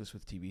I'm useless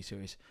with TV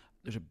series.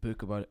 There's a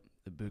book about it.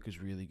 The book is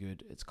really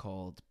good. It's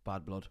called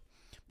Bad Blood.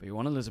 But your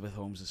one Elizabeth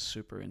Holmes is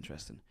super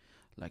interesting.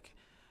 Like,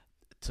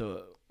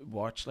 to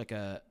watch like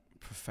a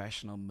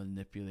professional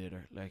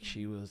manipulator, like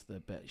she was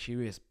she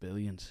raised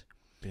billions,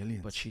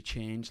 Billions. but she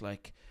changed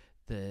like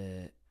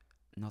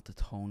not the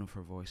tone of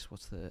her voice.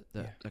 What's the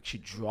Yeah. like she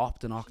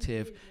dropped an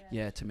octave,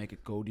 yeah, to make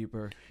it go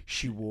deeper.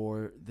 She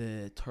wore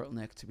the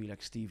turtleneck to be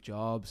like Steve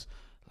Jobs.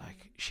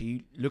 Like,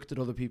 she looked at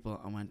other people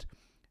and went,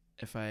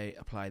 if I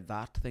apply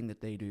that thing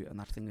that they do and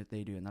that thing that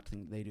they do and that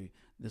thing that they do,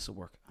 this will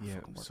work. And it Yeah,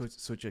 fucking worked. so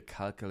it's such a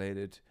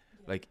calculated,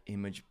 like,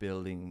 image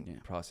building Yeah.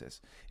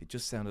 process. It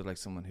just sounded like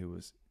someone who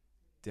was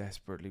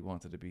desperately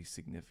wanted to be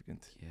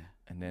significant, yeah,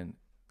 and then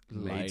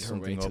lied made her way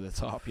something to up the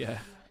top. Yeah,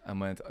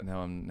 and went,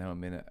 now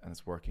I'm in it and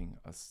it's working.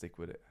 I'll stick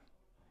with it.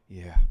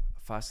 Yeah,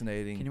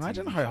 fascinating. can you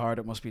imagine TV how show. hard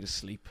it must be to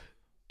sleep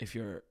if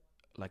you're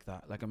like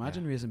that? Like,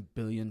 imagine Yeah. raising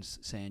billions,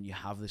 saying you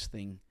have this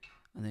thing,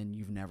 and then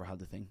you've never had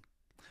the thing.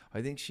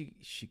 I think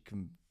she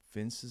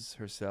convinces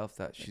herself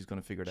that she's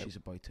going to figure it out. She's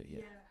about to. Yeah,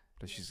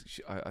 That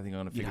I think I'm going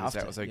to you'd figure have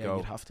this out to. as I Yeah, go.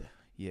 you'd have to.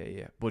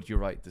 Yeah. But you're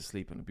right. The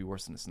sleeping would be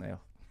worse than a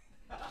snail.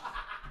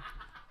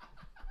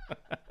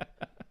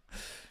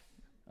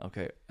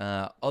 Okay.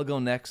 I'll go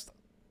next.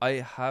 I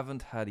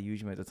haven't had a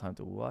huge amount of time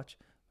to watch,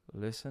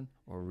 listen,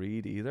 or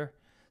read either.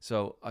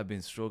 So I've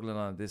been struggling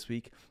on it this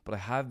week. But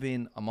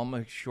I'm on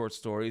my short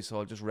story, so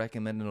I'll just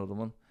recommend another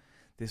one.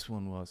 This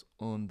one was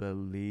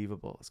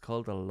unbelievable. It's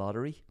called The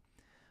Lottery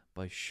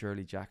by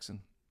Shirley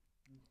Jackson.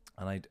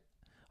 And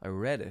I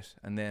read it,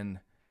 and then,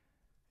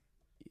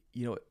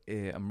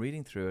 I'm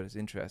reading through it. It's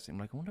interesting. I'm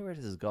like, I wonder where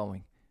this is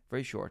going.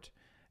 Very short.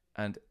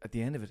 And at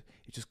the end of it,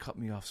 it just cut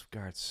me off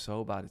guard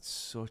so bad. It's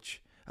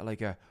such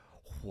a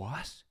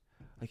what?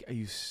 Like, are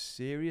you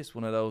serious?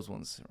 One of those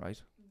ones,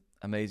 right?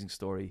 Amazing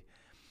story.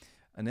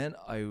 And then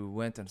I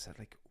went and said,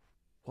 like,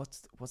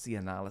 what's the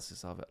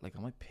analysis of it? Like,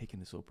 am I picking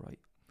this up right?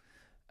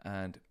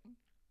 And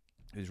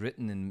it was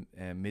written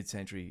in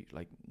mid-century,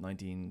 like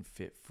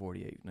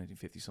 1948,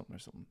 1950 something or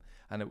something.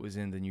 And it was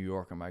in the New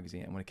Yorker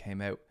magazine. And when it came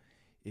out,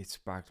 it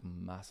sparked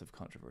massive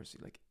controversy.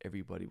 Like,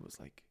 everybody was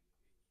like,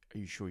 are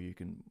you sure you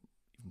can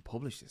even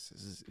publish this?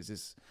 Is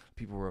this,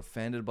 people were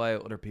offended by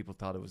it. Other people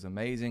thought it was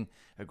amazing,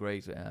 a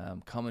great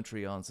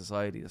commentary on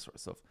society, this sort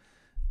of stuff.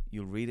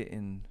 You'll read it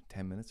in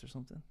 10 minutes or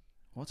something.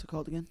 What's it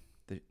called again?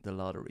 The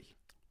Lottery.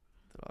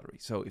 The Lottery.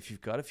 So if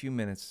you've got a few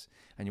minutes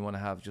and you want to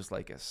have just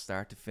like a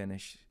start to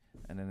finish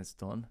and then it's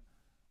done,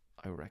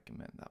 I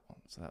recommend that one.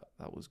 So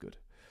that was good.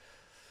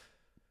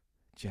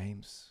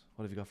 James,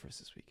 what have you got for us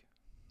this week?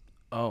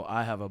 Oh,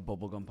 I have a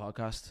bubblegum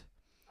podcast,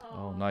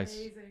 Oh, nice.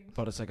 Amazing.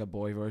 but it's like a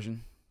boy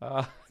version.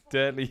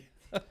 Deadly.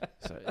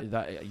 So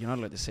that you're not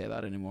allowed to say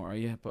that anymore, are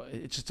you? But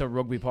it's just a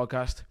rugby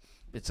podcast.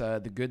 It's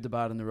the good, the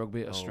bad, and the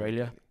rugby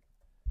Australia.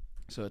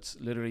 So it's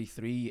literally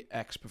 3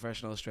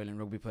 ex-professional Australian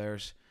rugby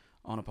players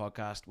on a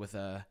podcast with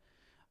a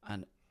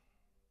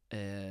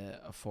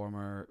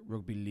former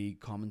rugby league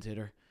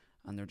commentator,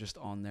 and they're just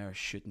on there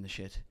shooting the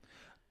shit.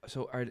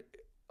 So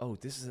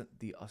this is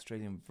the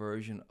Australian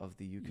version of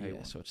the UK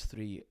one. So it's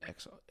 3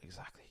 ex.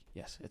 Exactly.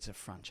 Yes, it's a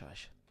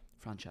franchise.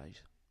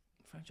 Franchise.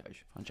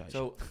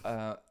 So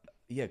So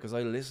because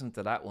I listened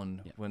to that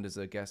one Yeah. when there's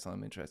a guest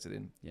I'm interested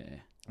in. yeah.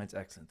 It's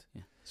excellent.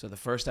 Yeah. So the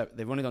first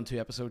they've only done 2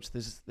 episodes.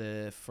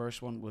 The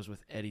first one was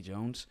with Eddie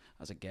Jones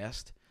as a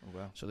guest. Oh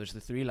wow. So there's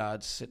the 3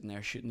 lads sitting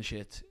there shooting the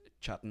shit,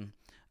 chatting,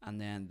 and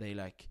then they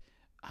like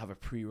have a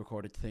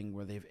pre-recorded thing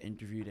where they've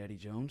interviewed Eddie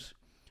Jones.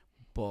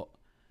 But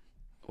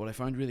what I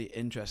found really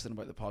interesting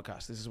about the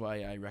podcast, this is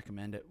why I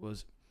recommend it,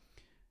 was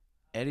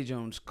Eddie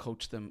Jones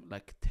coached them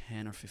like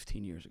 10 or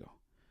 15 years ago.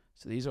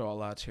 So these are all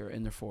lads here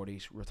in their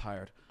 40s,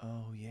 retired.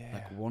 Oh yeah.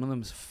 Like, one of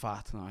them's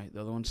fat now, the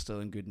other one's still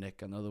in good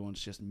nick, and the other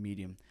one's just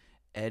medium.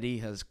 Eddie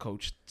has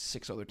coached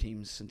 6 other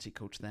teams since he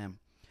coached them.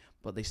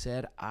 But they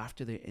said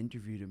after they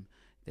interviewed him,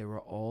 they were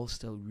all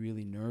still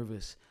really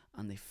nervous,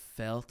 and they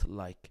felt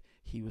like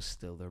he was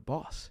still their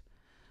boss.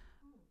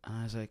 And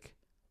I was like,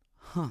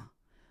 huh.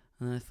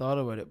 And I thought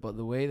about it, but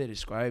the way they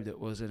described it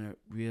was in a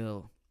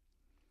real...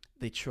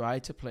 They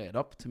tried to play it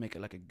up to make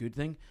it like a good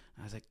thing.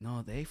 And I was like,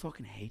 no, they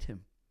fucking hate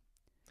him.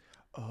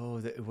 Oh,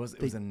 it was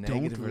They a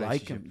negative don't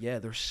like relationship. him. Yeah,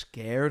 they're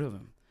scared of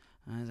him.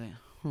 And I was like,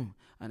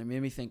 And it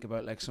made me think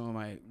about like some of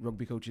my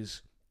rugby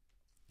coaches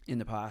in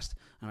the past.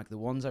 And like the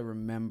ones I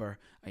remember,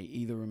 I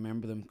either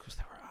remember them because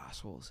they were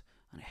assholes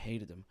and I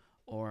hated them,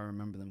 or I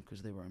remember them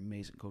because they were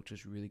amazing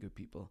coaches, really good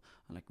people,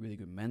 and like really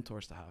good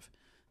mentors to have.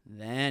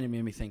 Then it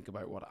made me think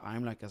about what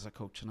I'm like as a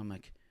coach, and I'm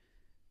like,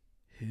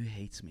 who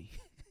hates me?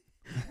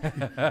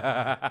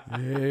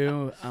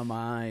 Who am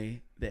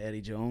I the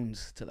Eddie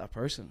Jones to that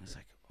person. It's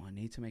like, oh, I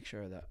need to make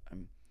sure that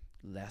I'm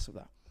less of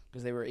that,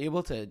 because they were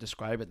able to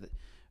describe it. That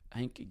I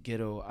think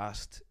Guido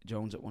asked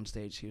Jones at one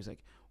stage. He was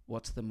like,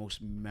 "What's the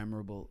most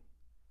memorable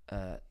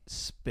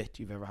spit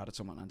you've ever had at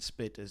someone?" And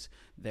spit is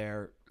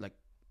their like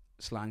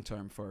slang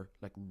term for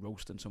like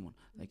roasting someone.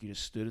 Like you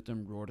just stood at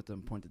them, roared at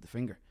them, pointed the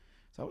finger.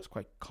 So that was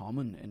quite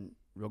common in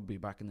rugby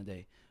back in the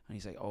day. And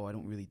he's like, "Oh, I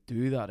don't really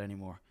do that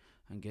anymore."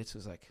 And Gitz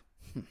was like,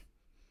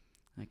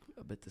 like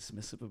a bit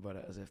dismissive about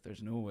it, as if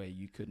there's no way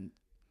you couldn't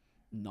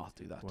not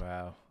do that.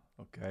 Wow.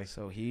 Okay.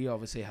 So he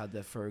obviously had the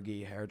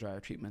Fergie hairdryer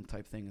treatment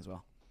type thing as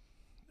well.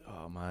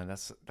 Oh man,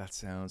 that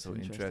sounds so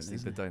Interesting, interesting.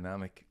 isn't The it?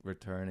 dynamic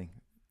returning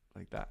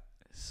like that.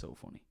 It's so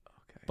funny.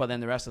 Okay. But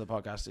then the rest of the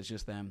podcast is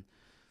just them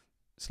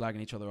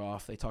slagging each other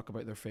off. They talk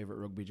about their favorite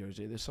rugby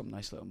jersey. There's some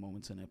nice little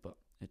moments in it, but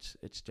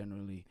it's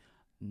generally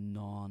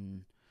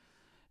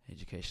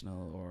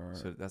non-educational or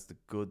So that's the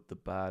good, the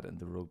bad, and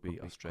the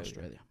rugby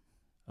Australia.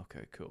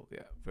 Okay, cool.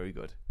 Yeah, very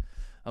good.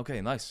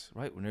 Okay, nice.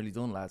 Right, we're nearly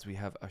done, lads. We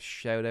have a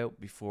shout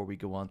out before we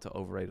go on to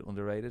overrated,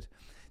 underrated.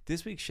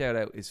 This week's shout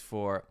out is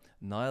for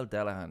Niall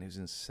Delahan, who's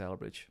in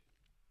Celbridge.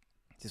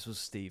 This was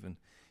Stephen.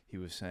 He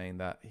was saying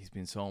that he's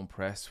been so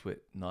impressed with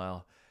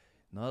Niall.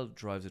 Niall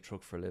drives a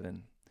truck for a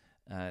living,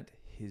 and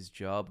his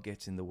job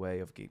gets in the way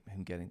of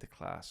him getting to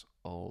class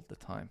all the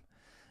time.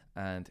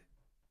 And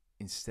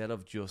instead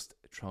of just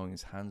throwing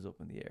his hands up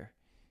in the air,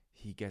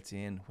 he gets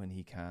in when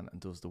he can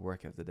and does the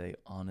workout of the day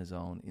on his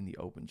own in the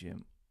open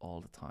gym all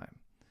the time.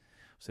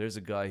 So there's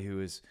a guy who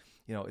is,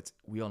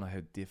 we all know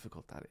how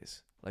difficult that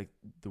is. Like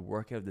the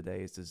workout of the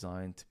day is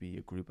designed to be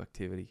a group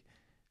activity.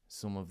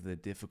 Some of the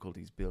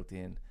difficulties built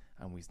in,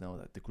 and we know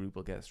that the group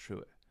will get us through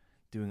it.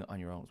 Doing it on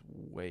your own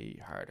is way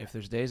harder. If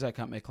there's days I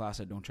can't make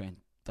class, I don't train.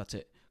 That's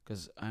it.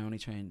 Because I only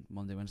train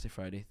Monday, Wednesday,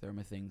 Friday. They're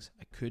my things.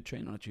 I could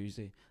train on a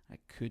Tuesday. I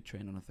could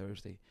train on a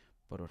Thursday,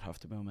 but it would have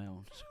to be on my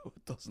own. So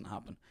it doesn't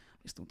happen.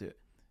 I just don't do it.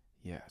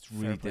 Yeah, it's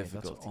really Fair play,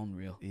 difficult. That's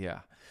unreal. Yeah.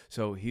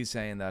 So he's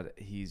saying that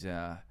he's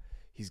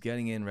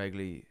getting in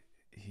regularly.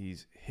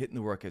 He's hitting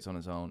the workouts on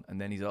his own,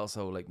 and then he's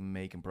also like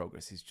making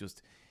progress. He's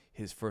just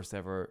his first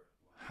ever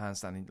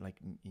handstanding like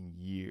in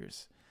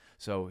years.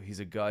 So he's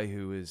a guy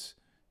who is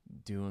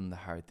doing the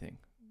hard thing,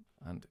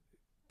 and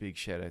big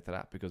shout out to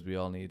that, because we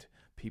all need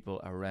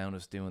people around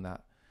us doing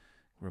that,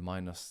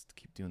 remind us to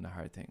keep doing the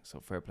hard thing. So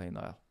fair play,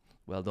 Niall.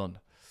 Well done.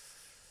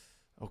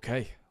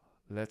 Okay,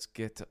 let's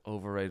get to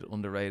overrated,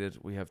 underrated.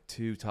 We have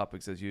 2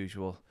 topics as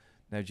usual.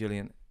 Now,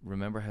 Gillian,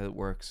 remember how it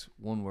works.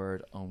 1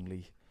 word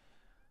only.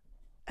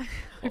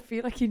 I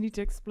feel like you need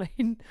to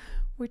explain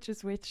which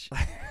is which.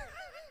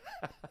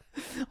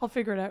 I'll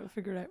figure it out.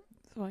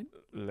 It's fine.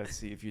 Let's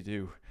see if you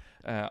do.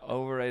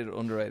 Overrated,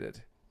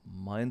 underrated.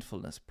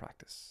 Mindfulness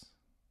practice.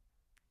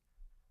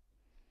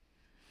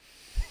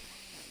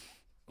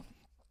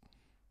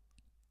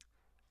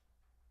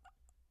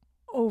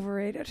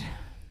 Overrated.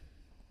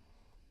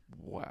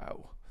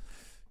 Wow.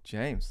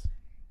 James.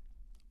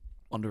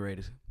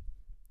 Underrated.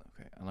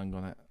 Okay, and I'm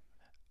going to,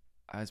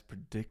 as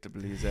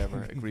predictably as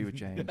ever, agree with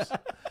James.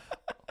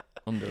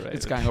 Underrated.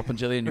 It's gang up on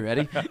Gillian. You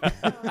ready?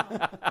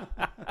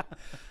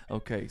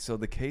 Okay, so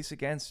the case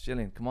against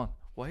Gillian. Come on.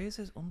 Why is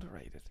it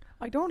underrated?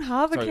 I don't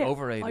have Sorry, a case.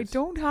 overrated. I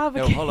don't have a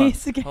No, hold on,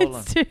 case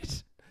against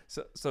it.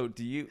 So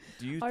do you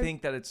I-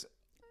 think that it's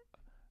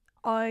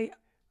I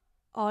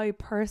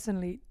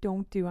personally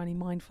don't do any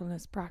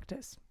mindfulness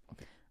practice.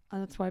 Okay.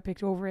 And that's why I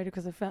picked overrated,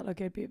 because I felt like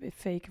it'd be a bit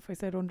fake if I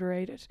said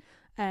underrated.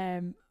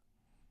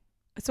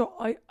 So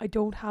I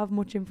don't have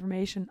much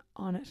information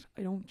on it.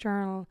 I don't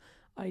journal.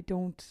 I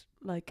don't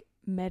like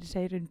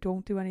meditate and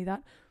don't do any of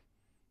that.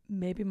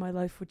 Maybe my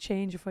life would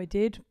change if I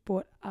did,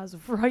 but as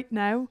of right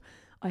now,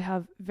 I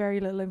have very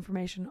little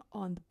information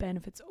on the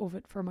benefits of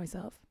it for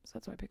myself. So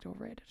that's why I picked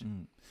overrated.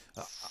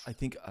 I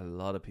think a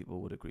lot of people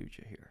would agree with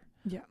you here.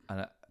 Yeah.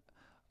 And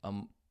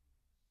I'm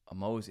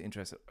always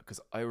interested,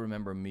 because I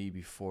remember me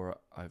before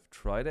I've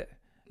tried it,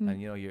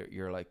 and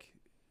you're like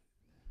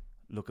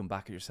looking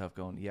back at yourself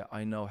going, yeah,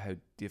 I know how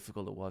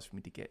difficult it was for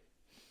me to get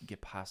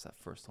past that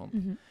first hump,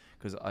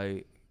 because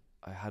I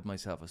had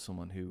myself as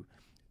someone who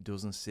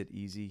doesn't sit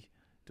easy,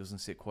 doesn't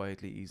sit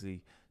quietly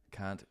easily,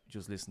 can't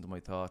just listen to my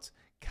thoughts,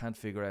 can't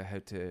figure out how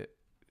to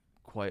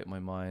quiet my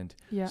mind.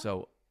 Yeah.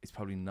 So it's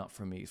probably not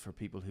for me. It's for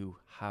people who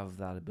have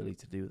that ability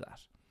to do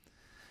that.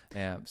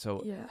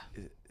 So yeah.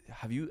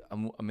 have you,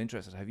 I'm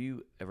interested, have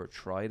you ever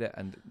tried it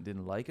and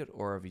didn't like it,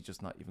 or have you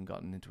just not even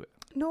gotten into it?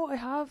 No, I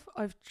have.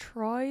 I've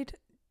tried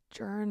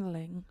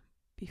journaling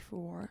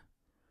before.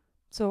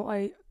 So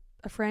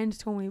a friend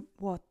told me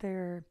what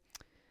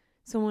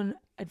someone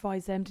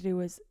advised them to do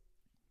was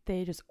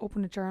they just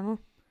open a journal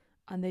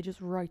and they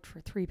just write for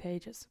 3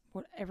 pages,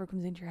 whatever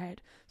comes into your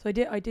head. So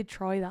I did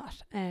try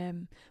that.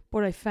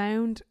 But I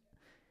found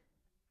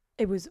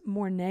it was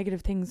more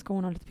negative things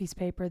going onto the piece of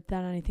paper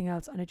than anything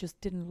else, and I just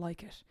didn't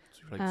like it.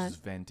 So you're like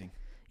just venting.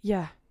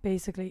 Yeah,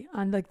 basically.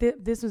 And like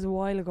this was a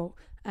while ago.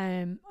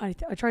 I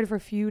tried it for a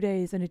few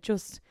days, and it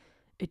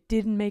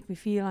didn't make me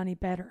feel any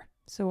better.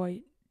 So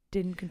I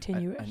didn't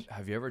continue it. And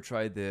have you ever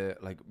tried the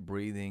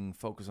breathing,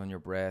 focus on your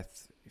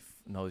breath,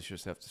 notice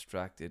yourself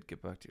distracted,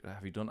 get back to you.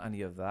 Have you done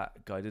any of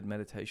that guided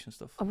meditation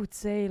stuff? I would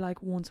say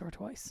like once or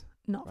twice,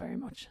 not Right. very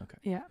much. Okay.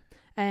 Yeah.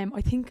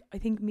 I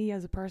think me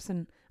as a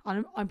person,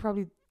 I'm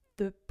probably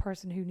the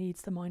person who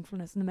needs the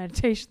mindfulness and the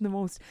meditation the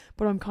most.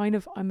 But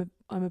I'm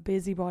a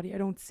busybody. I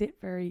don't sit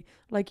very,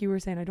 like you were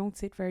saying, I don't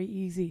sit very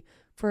easy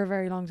for a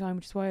very long time,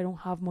 which is why I don't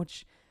have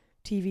much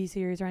TV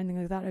series or anything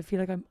like that. I feel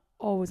like I'm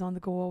always on the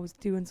go, always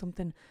doing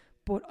something.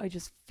 But I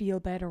just feel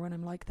better when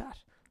I'm like that.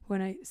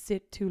 When I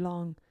sit too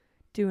long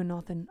doing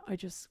nothing, I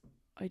just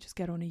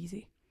get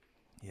uneasy.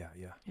 Yeah.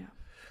 Yeah.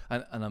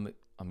 And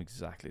I'm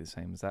exactly the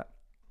same as that.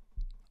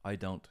 I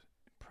don't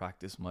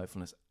practice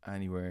mindfulness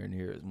anywhere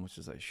near as much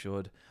as I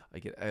should. I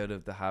get out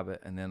of the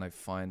habit, and then I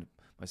find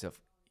myself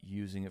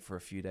using it for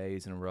a few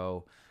days in a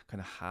row, kind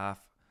of half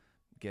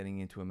getting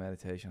into a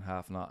meditation,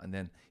 half not. And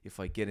then if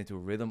I get into a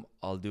rhythm,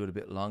 I'll do it a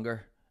bit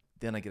longer.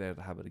 Then I get out of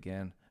the habit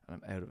again,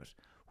 and I'm out of it.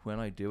 When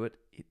I do it,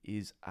 it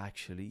is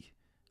actually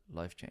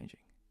life-changing.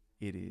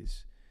 It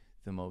is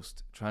the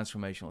most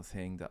transformational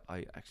thing that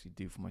I actually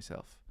do for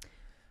myself.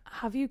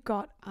 Have you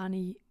got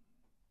any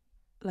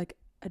like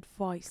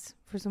advice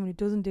for someone who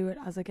doesn't do it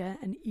as like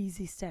an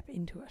easy step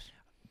into it?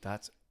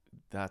 That's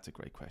a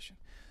great question.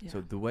 Yeah.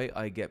 So the way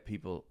I get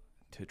people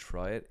to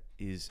try it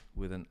is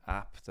with an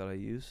app that I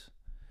use.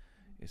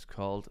 It's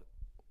called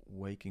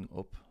Waking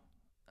Up,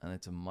 and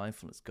it's a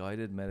mindfulness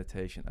guided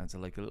meditation, and it's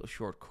like a little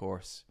short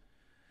course.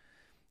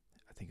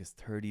 I think it's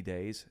 30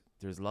 days.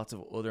 There's lots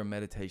of other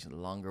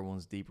meditation, longer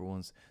ones, deeper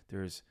ones.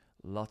 There's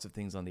lots of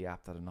things on the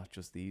app that are not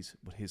just these,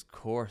 but his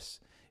course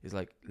is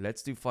like,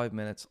 let's do 5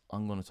 minutes.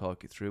 I'm going to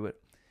talk you through it.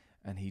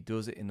 And he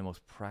does it in the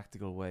most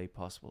practical way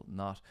possible.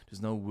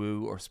 There's no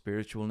woo or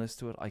spiritualness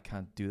to it. I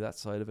can't do that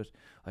side of it.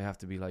 I have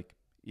to be like,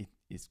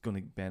 it's going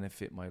to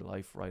benefit my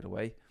life right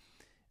away.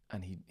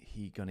 And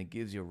he kind of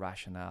gives you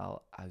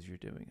rationale as you're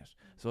doing it.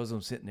 So as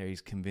I'm sitting there, he's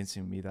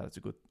convincing me that it's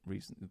a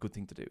good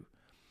thing to do.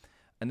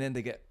 And then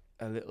they get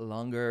a little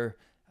longer,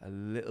 a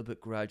little bit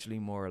gradually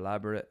more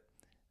elaborate,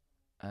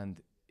 and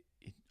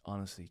it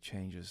honestly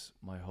changes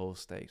my whole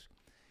state.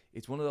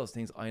 It's one of those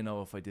things I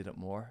know if I did it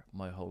more,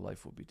 my whole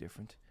life would be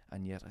different,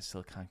 and yet I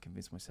still can't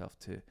convince myself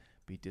to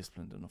be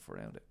disciplined enough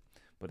around it.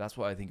 But that's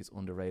why I think it's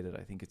underrated.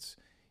 I think it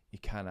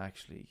can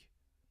actually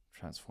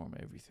transform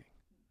everything.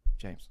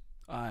 James?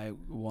 I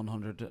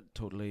 100%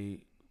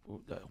 totally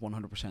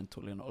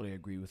and utterly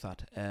agree with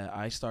that.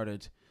 I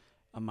started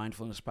a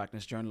mindfulness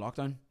practice during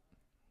lockdown,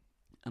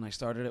 and I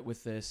started it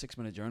with the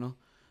 6-minute journal.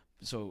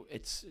 So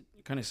it's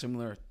kind of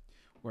similar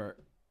where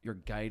you're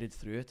guided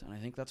through it, and I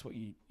think that's what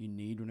you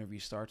need whenever you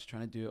start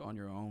trying to do it on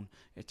your own.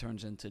 It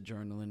turns into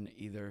journaling,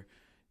 either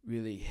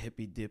really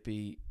hippy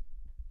dippy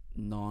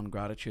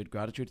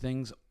gratitude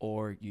things,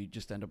 or you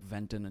just end up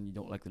venting and you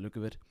don't like the look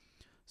of it.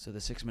 So the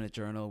 6-minute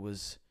journal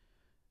was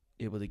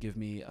able to give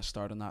me a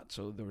start on that.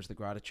 So there was the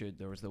gratitude,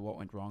 there was the what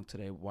went wrong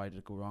today, why did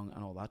it go wrong,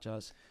 and all that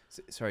jazz.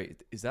 Sorry,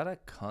 is that a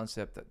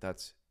concept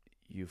that's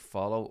you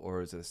follow,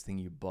 or is it this thing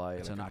you buy?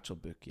 It's an actual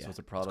book, yeah. So it's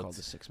a product.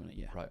 It's called the 6-minute,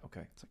 yeah. Right,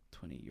 okay. It's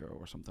like €20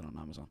 or something on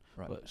Amazon.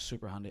 Right. But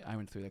super handy. I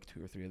went through like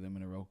 2 or 3 of them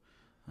in a row.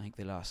 I think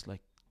they last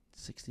like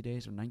 60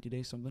 days or 90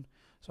 days, something.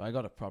 So I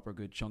got a proper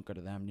good chunk out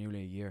of them,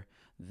 nearly a year.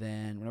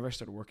 Then whenever I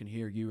started working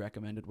here, you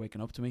recommended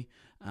Waking Up to me,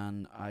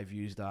 and I've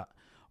used that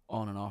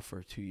on and off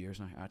for 2 years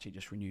now. I actually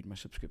just renewed my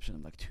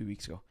subscription like 2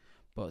 weeks ago.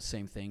 But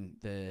same thing,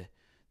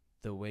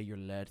 the way you're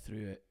led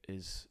through it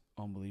is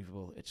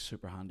unbelievable. It's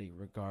super handy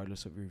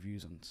regardless of your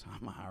views on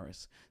Sam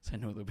Harris. So I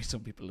know there'll be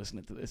some people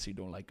listening to this who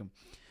don't like him,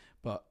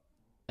 but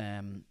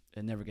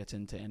it never gets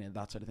into any of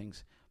that sort of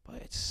things. But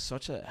it's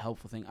such a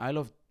helpful thing.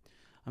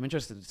 I'm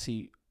interested to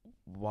see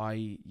why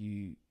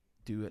you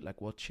do it,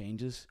 like what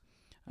changes.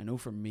 I know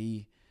for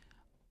me,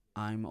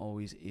 I'm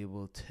always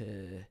able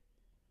to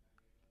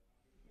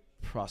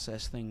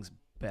process things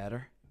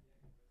better,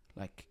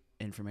 like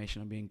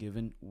information I'm being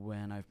given,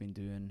 when I've been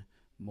doing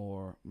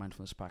more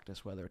mindfulness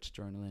practice, whether it's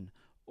journaling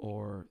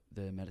or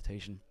the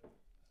meditation.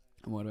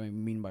 And what I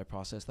mean by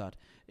process that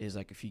is,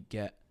 like, if you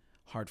get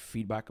hard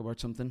feedback about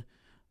something,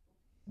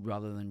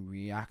 rather than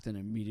reacting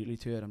immediately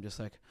to it, I'm just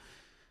like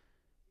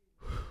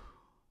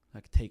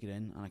take it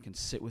in, and I can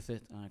sit with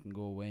it, and I can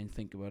go away and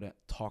think about it,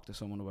 talk to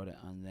someone about it,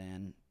 and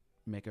then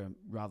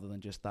rather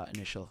than just that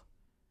initial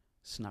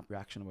snap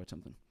reaction about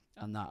something.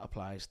 And that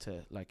applies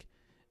to, like,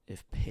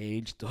 if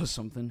Paige does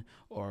something,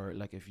 or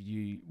like if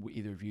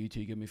either of you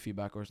two give me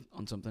feedback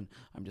on something,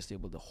 I'm just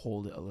able to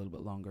hold it a little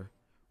bit longer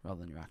rather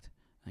than react.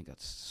 I think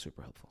that's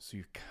super helpful. So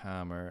you're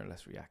calmer,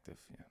 less reactive.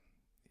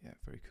 Yeah,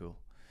 very cool.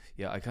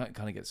 Yeah, I kind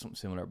of get something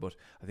similar, but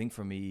I think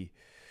for me,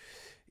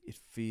 it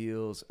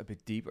feels a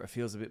bit deeper. It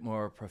feels a bit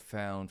more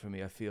profound for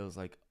me. I feels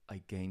like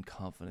I gain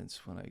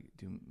confidence when I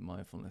do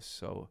mindfulness.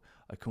 So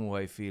I come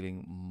away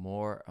feeling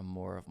more and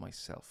more of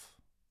myself.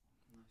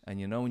 And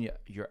you know, when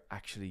you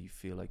actually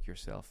feel like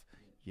yourself,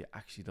 you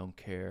actually don't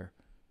care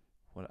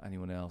what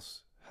anyone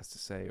else has to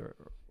say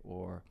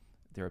or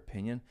their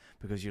opinion,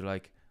 because you're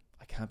like,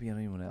 I can't be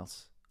anyone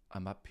else.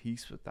 I'm at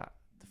peace with that.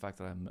 The fact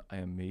that I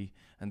am me,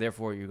 and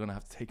therefore you're going to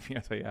have to take me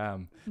as I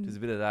am. There's a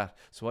bit of that.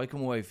 So I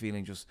come away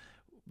feeling just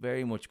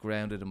very much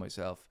grounded in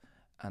myself,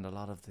 and a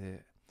lot of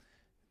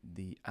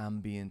the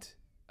ambient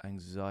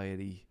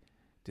anxiety,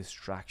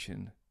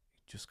 distraction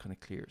just kind of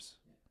clears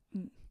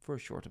for a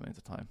short amount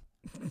of time.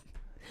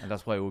 And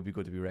that's why it would be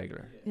good to be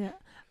regular. Yeah.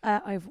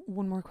 I have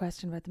one more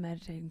question about the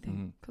meditating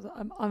thing, because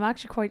I'm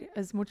actually quite,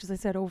 as much as I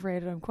said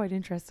overrated, I'm quite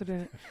interested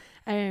in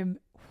it.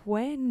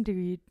 When do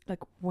you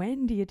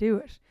do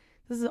it?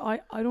 This is I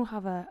don't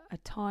have a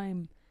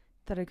time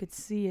that I could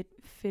see it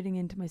fitting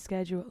into my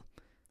schedule.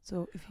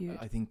 So if you,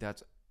 I think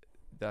that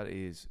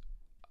is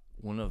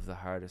one of the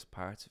hardest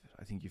parts of it.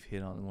 I think you've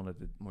hit on one of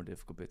the more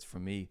difficult bits. For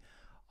me,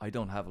 I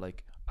don't have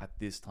like, at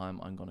this time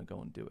I'm going to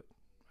go and do it,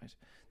 right?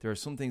 There are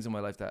some things in my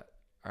life that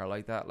are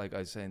like that. Like I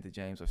was saying to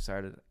James, I've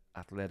started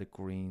Athletic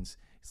Greens.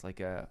 It's like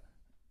a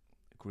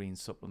green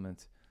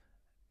supplement.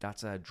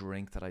 That's a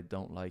drink that I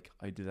don't like.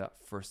 I do that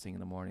first thing in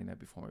the morning now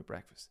before my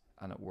breakfast,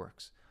 and it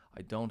works.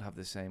 I don't have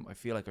the same. I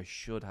feel like I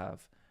should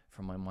have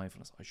for my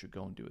mindfulness. I should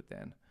go and do it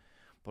then.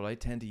 But I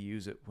tend to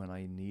use it when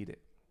I need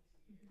it.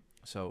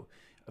 So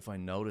if I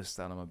notice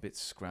that I'm a bit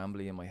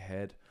scrambly in my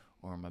head,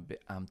 or I'm a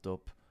bit amped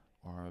up,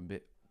 or I'm a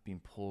bit being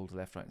pulled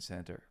left, right and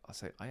centre, I'll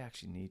say, I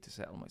actually need to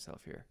settle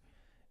myself here.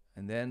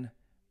 And then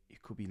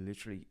it could be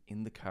literally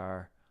in the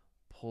car,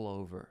 pull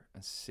over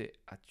and sit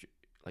at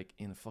like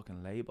in a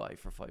fucking lay-by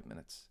for 5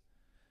 minutes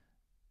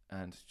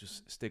and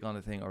just stick on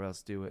the thing, or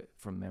else do it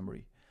from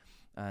memory.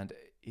 And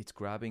it's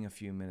grabbing a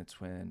few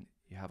minutes when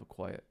you have a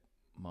quiet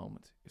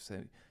moment. You say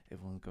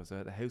everyone goes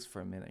out of the house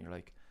for a minute and you're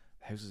like,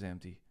 the house is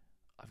empty,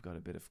 I've got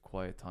a bit of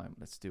quiet time,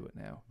 let's do it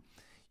now.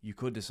 You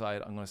could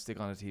decide, I'm going to stick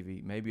on the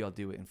TV, maybe I'll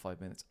do it in 5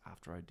 minutes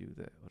after I do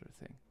the other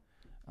thing.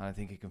 And I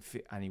think it can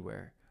fit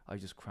anywhere. I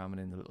just cram it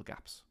in the little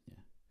gaps.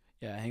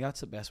 Yeah, I think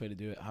that's the best way to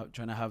do it.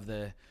 Trying to have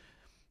the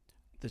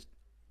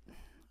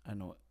I don't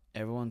know,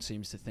 everyone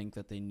seems to think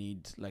that they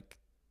need like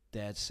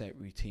dead set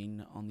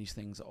routine on these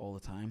things all the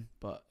time,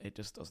 but it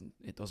just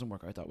doesn't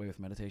work out that way with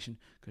meditation,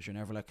 because you're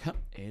never like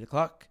 8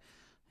 o'clock,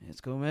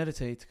 let's go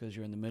meditate, because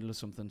you're in the middle of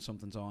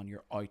something's on,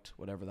 you're out,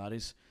 whatever that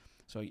is.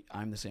 So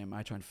I'm the same.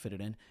 I try and fit it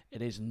in.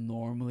 It is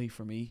normally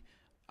for me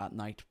at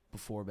night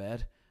before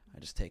bed. I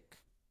just take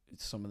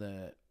some of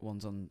the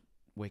ones on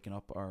waking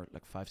up are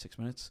like 5-6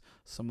 minutes.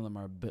 Some of them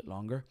are a bit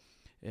longer.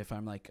 If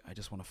I'm like, I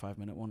just want a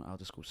 5-minute one, I'll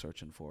just go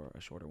searching for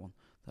a shorter one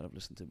that I've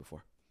listened to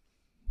before.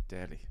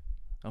 Deadly.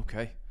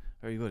 Okay,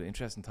 very good.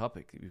 Interesting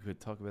topic. We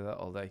could talk about that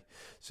all day.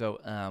 So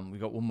we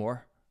got one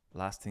more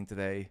last thing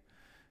today.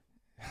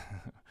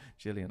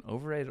 Gillian,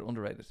 overrated,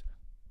 underrated?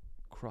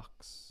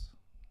 Crocs.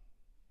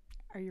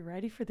 are you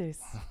ready for this?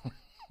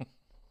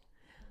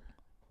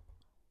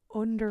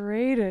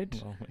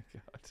 Underrated. Oh my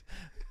god.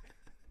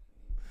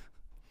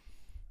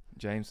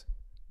 James?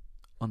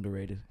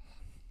 Underrated.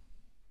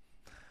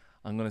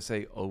 I'm going to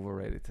say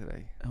overrated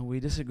today. And we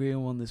disagree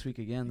on one this week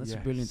again. That's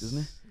Yes, brilliant, isn't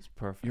it? It's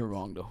perfect. You're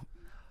wrong though.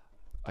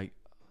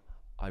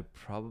 I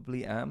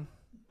probably am.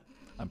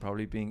 I'm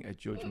probably being a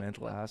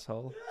judgmental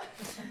asshole.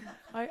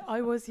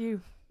 I was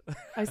you.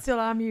 I still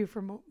am you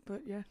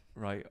but yeah.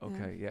 Right,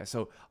 okay, yeah.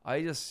 So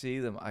I just see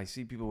them. I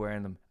see people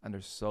wearing them and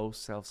they're so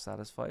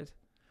self-satisfied.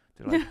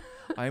 They're like,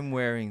 I'm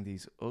wearing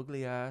these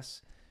ugly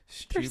ass,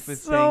 They're stupid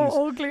so things.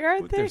 ugly,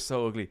 aren't But they? they're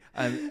so ugly.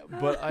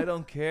 But I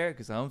don't care,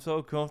 because I'm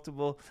so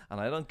comfortable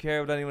and I don't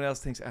care what anyone else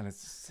thinks. And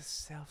it's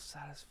just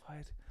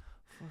self-satisfied.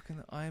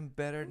 Fucking, I'm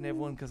better than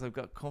everyone because I've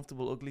got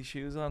comfortable ugly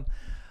shoes on.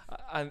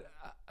 And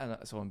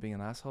so I'm being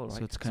an asshole, right?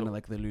 So it's kind of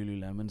like the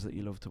Lululemons that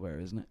you love to wear,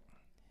 isn't it?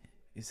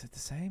 Is it the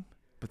same?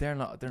 But they're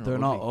not. They're They're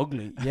not not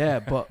ugly. Yeah,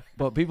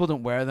 but people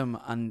don't wear them,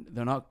 and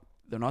they're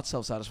not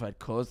self-satisfied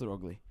because they're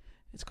ugly.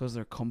 It's because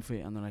they're comfy,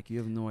 and they're like, you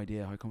have no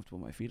idea how comfortable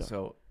my feet are.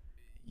 So,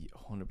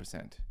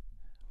 100%.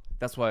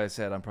 That's why I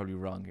said I'm probably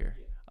wrong here.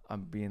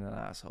 I'm being an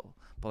asshole.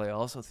 But I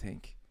also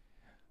think,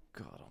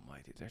 God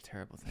almighty, they're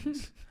terrible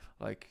things.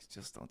 Like,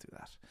 just don't do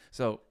that.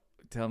 So,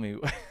 tell me.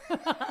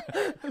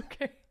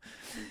 Okay.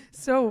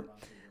 So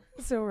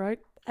right.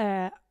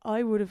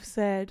 I would have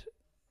said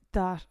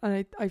that,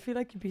 and I feel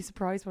like you'd be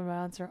surprised by my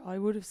answer. I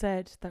would have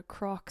said that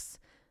Crocs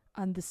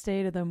and the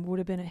state of them would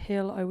have been a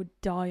hill I would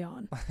die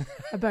on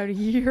about a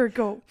year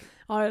ago.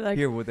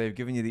 Here, would they have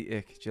given you the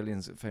ick?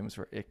 Gillian's famous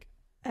for ick.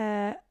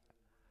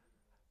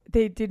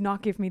 They did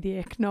not give me the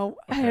ick, no.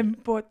 Okay.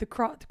 But the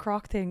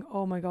croc thing,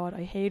 oh my god,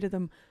 I hated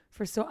them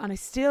and I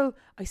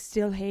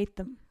still hate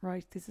them,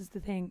 right? This is the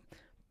thing.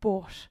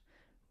 But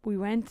we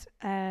went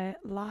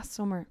last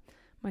summer,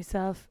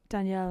 myself,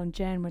 Danielle and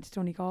Jen went to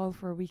Donegal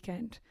for a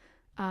weekend,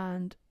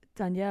 and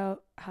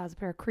Danielle has a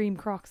pair of cream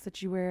Crocs that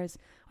she wears.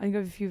 I think I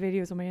have a few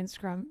videos on my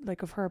Instagram,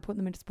 like of her putting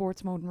them into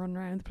sports mode and running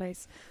around the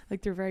place.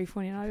 Like, they're very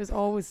funny, and I was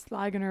always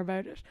slagging her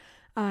about it.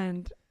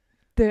 And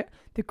the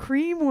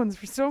cream ones,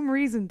 for some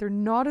reason, they're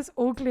not as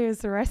ugly as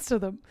the rest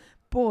of them,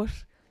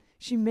 but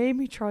she made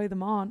me try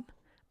them on,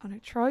 and I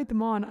tried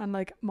them on, and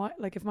like my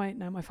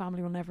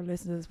family will never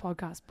listen to this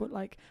podcast, but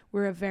like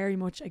we're a very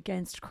much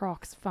against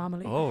Crocs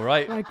family. Oh,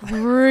 right. Like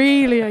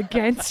really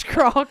against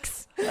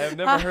Crocs. I've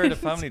never heard a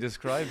family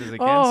described as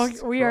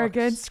against We are Crocs.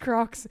 against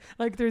Crocs.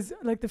 Like there's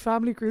like the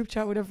family group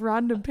chat would have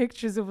random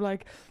pictures of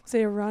like,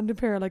 say, a random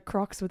pair of like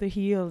Crocs with a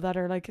heel that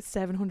are like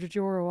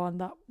 €700 on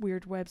that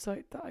weird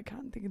website that I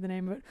can't think of the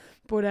name of it.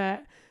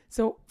 But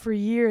so for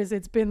years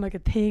it's been like a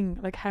thing,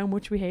 like how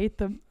much we hate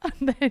them.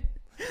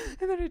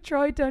 And then I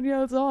tried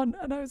Danielle's on,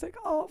 and I was like,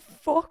 oh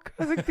fuck.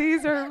 I was like,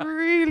 these are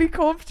really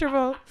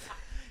comfortable.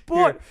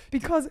 But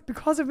because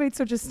I've made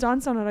such a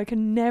stance on it, I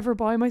can never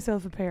buy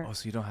myself a pair. Oh,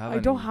 so you don't have I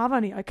any? don't have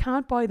any. I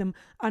can't buy them.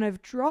 And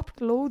I've dropped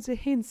loads of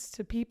hints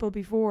to people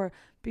before,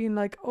 being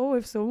like, oh,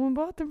 if someone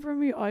bought them for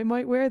me, I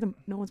might wear them.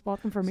 No one's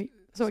bought them for me.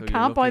 So I you're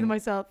can't buy them looking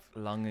myself.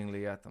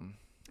 longingly at them.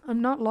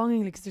 I'm not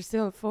longingly because they're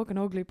still fucking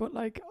ugly, but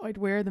like I'd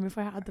wear them if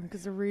I had them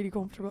because they're really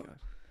comfortable. God.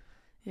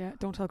 Yeah,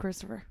 don't tell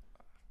Christopher.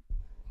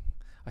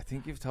 I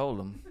think you've told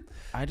them.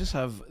 I just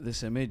have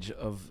this image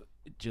of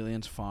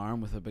Gillian's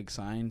farm with a big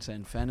sign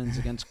saying Fennons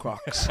against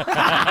Crocs.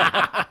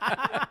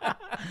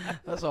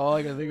 That's all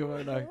I can think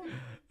about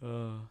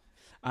now.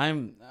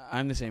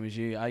 I'm the same as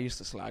you. I used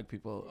to slag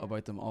people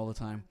about them all the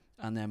time,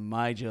 and then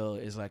my Jill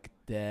is like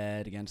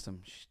dead against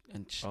them.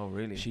 Oh,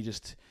 really? She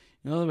just,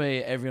 you know, the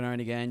way every now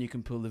and again you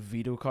can pull the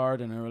veto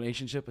card in a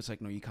relationship. It's like,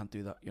 no, you can't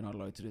do that. You're not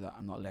allowed to do that.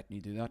 I'm not letting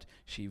you do that.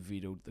 She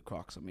vetoed the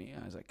Crocs on me,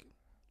 and I was like,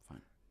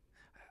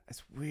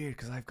 It's weird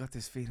because I've got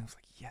this feeling. I was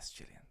like, yes,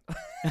 Gillian.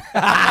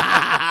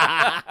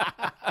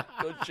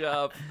 Good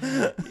job.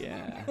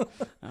 yeah.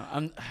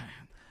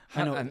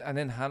 I know. And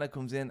then Hannah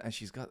comes in and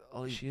she's got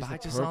all these She has the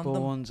badges on purple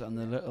them. ones and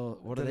the little,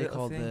 what The are they little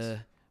called? things. The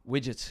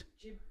widgets.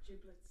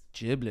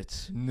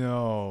 Giblets.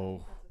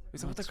 No.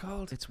 Is that what they're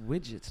called? It's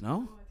widgets,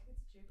 no?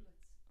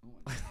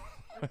 I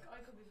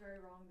could be very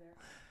wrong there.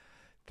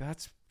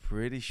 That's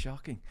pretty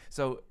shocking.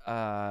 So,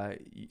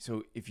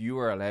 so if you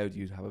were allowed,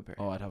 you'd have a pair.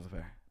 Oh, I'd have a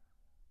pair.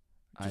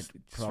 just,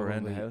 I'd just for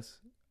around the probably- house.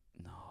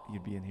 No.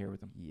 You'd be in here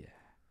with them. Yeah.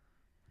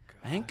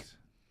 I think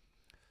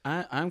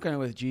God. I'm kind of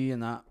with G in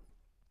that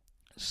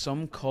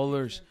some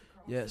colours,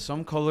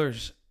 some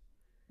colours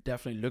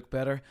definitely look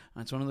better,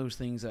 and it's one of those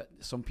things that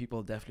some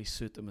people definitely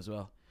suit them as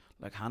well.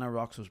 Like Hannah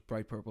rocks those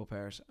bright purple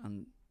pair,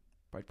 and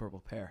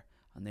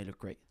they look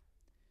great.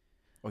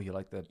 Oh, you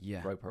like the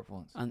Yeah. bright purple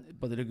ones?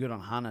 But they look good on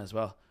Hannah as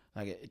well.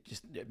 Like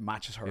it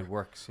matches her. It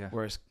works, yeah.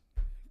 Whereas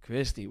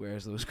Christy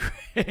wears those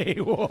grey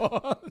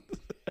ones.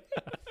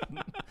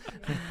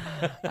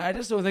 I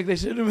just don't think they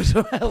suit him as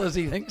well as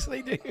he thinks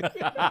they do. And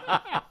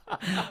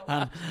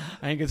I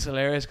think it's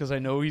hilarious because I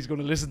know he's going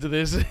to listen to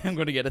this. I'm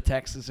going to get a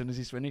text as soon as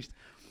he's finished.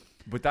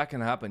 But that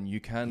can happen. You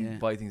can Yeah.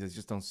 buy things that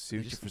just don't suit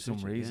They you just for don't some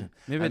suit you, yeah. reason.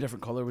 Maybe a And-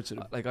 different colour would suit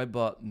him. Like I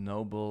bought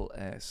Noble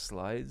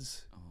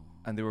slides,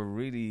 and they were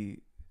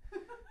really.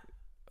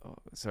 Oh,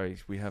 sorry,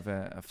 we have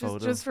a photo.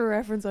 Just for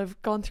reference,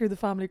 I've gone through the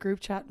family group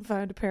chat and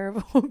found a pair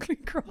of ugly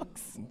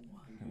Crocs.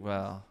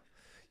 Well,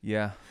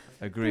 yeah,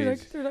 agreed.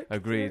 They're like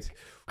Agreed.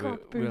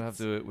 Croc We'll have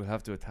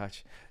boots. to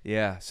attach.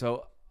 Yeah.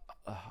 So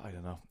I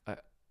don't know.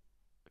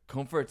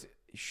 Comfort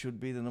should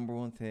be the number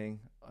one thing.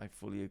 I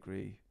fully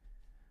agree.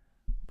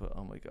 But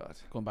oh my god.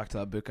 Going back to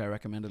that book I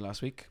recommended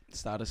last week,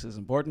 status is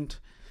important,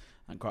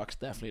 and Crocs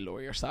definitely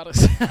lower your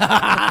status.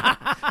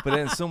 But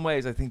in some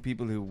ways, I think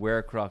people who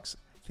wear Crocs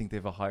think they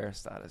have a higher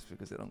status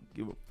because they don't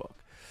give a fuck.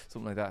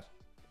 Something like that.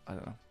 I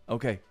don't know.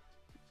 Okay.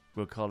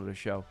 We'll call it a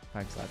show.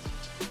 Thanks,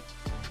 lads.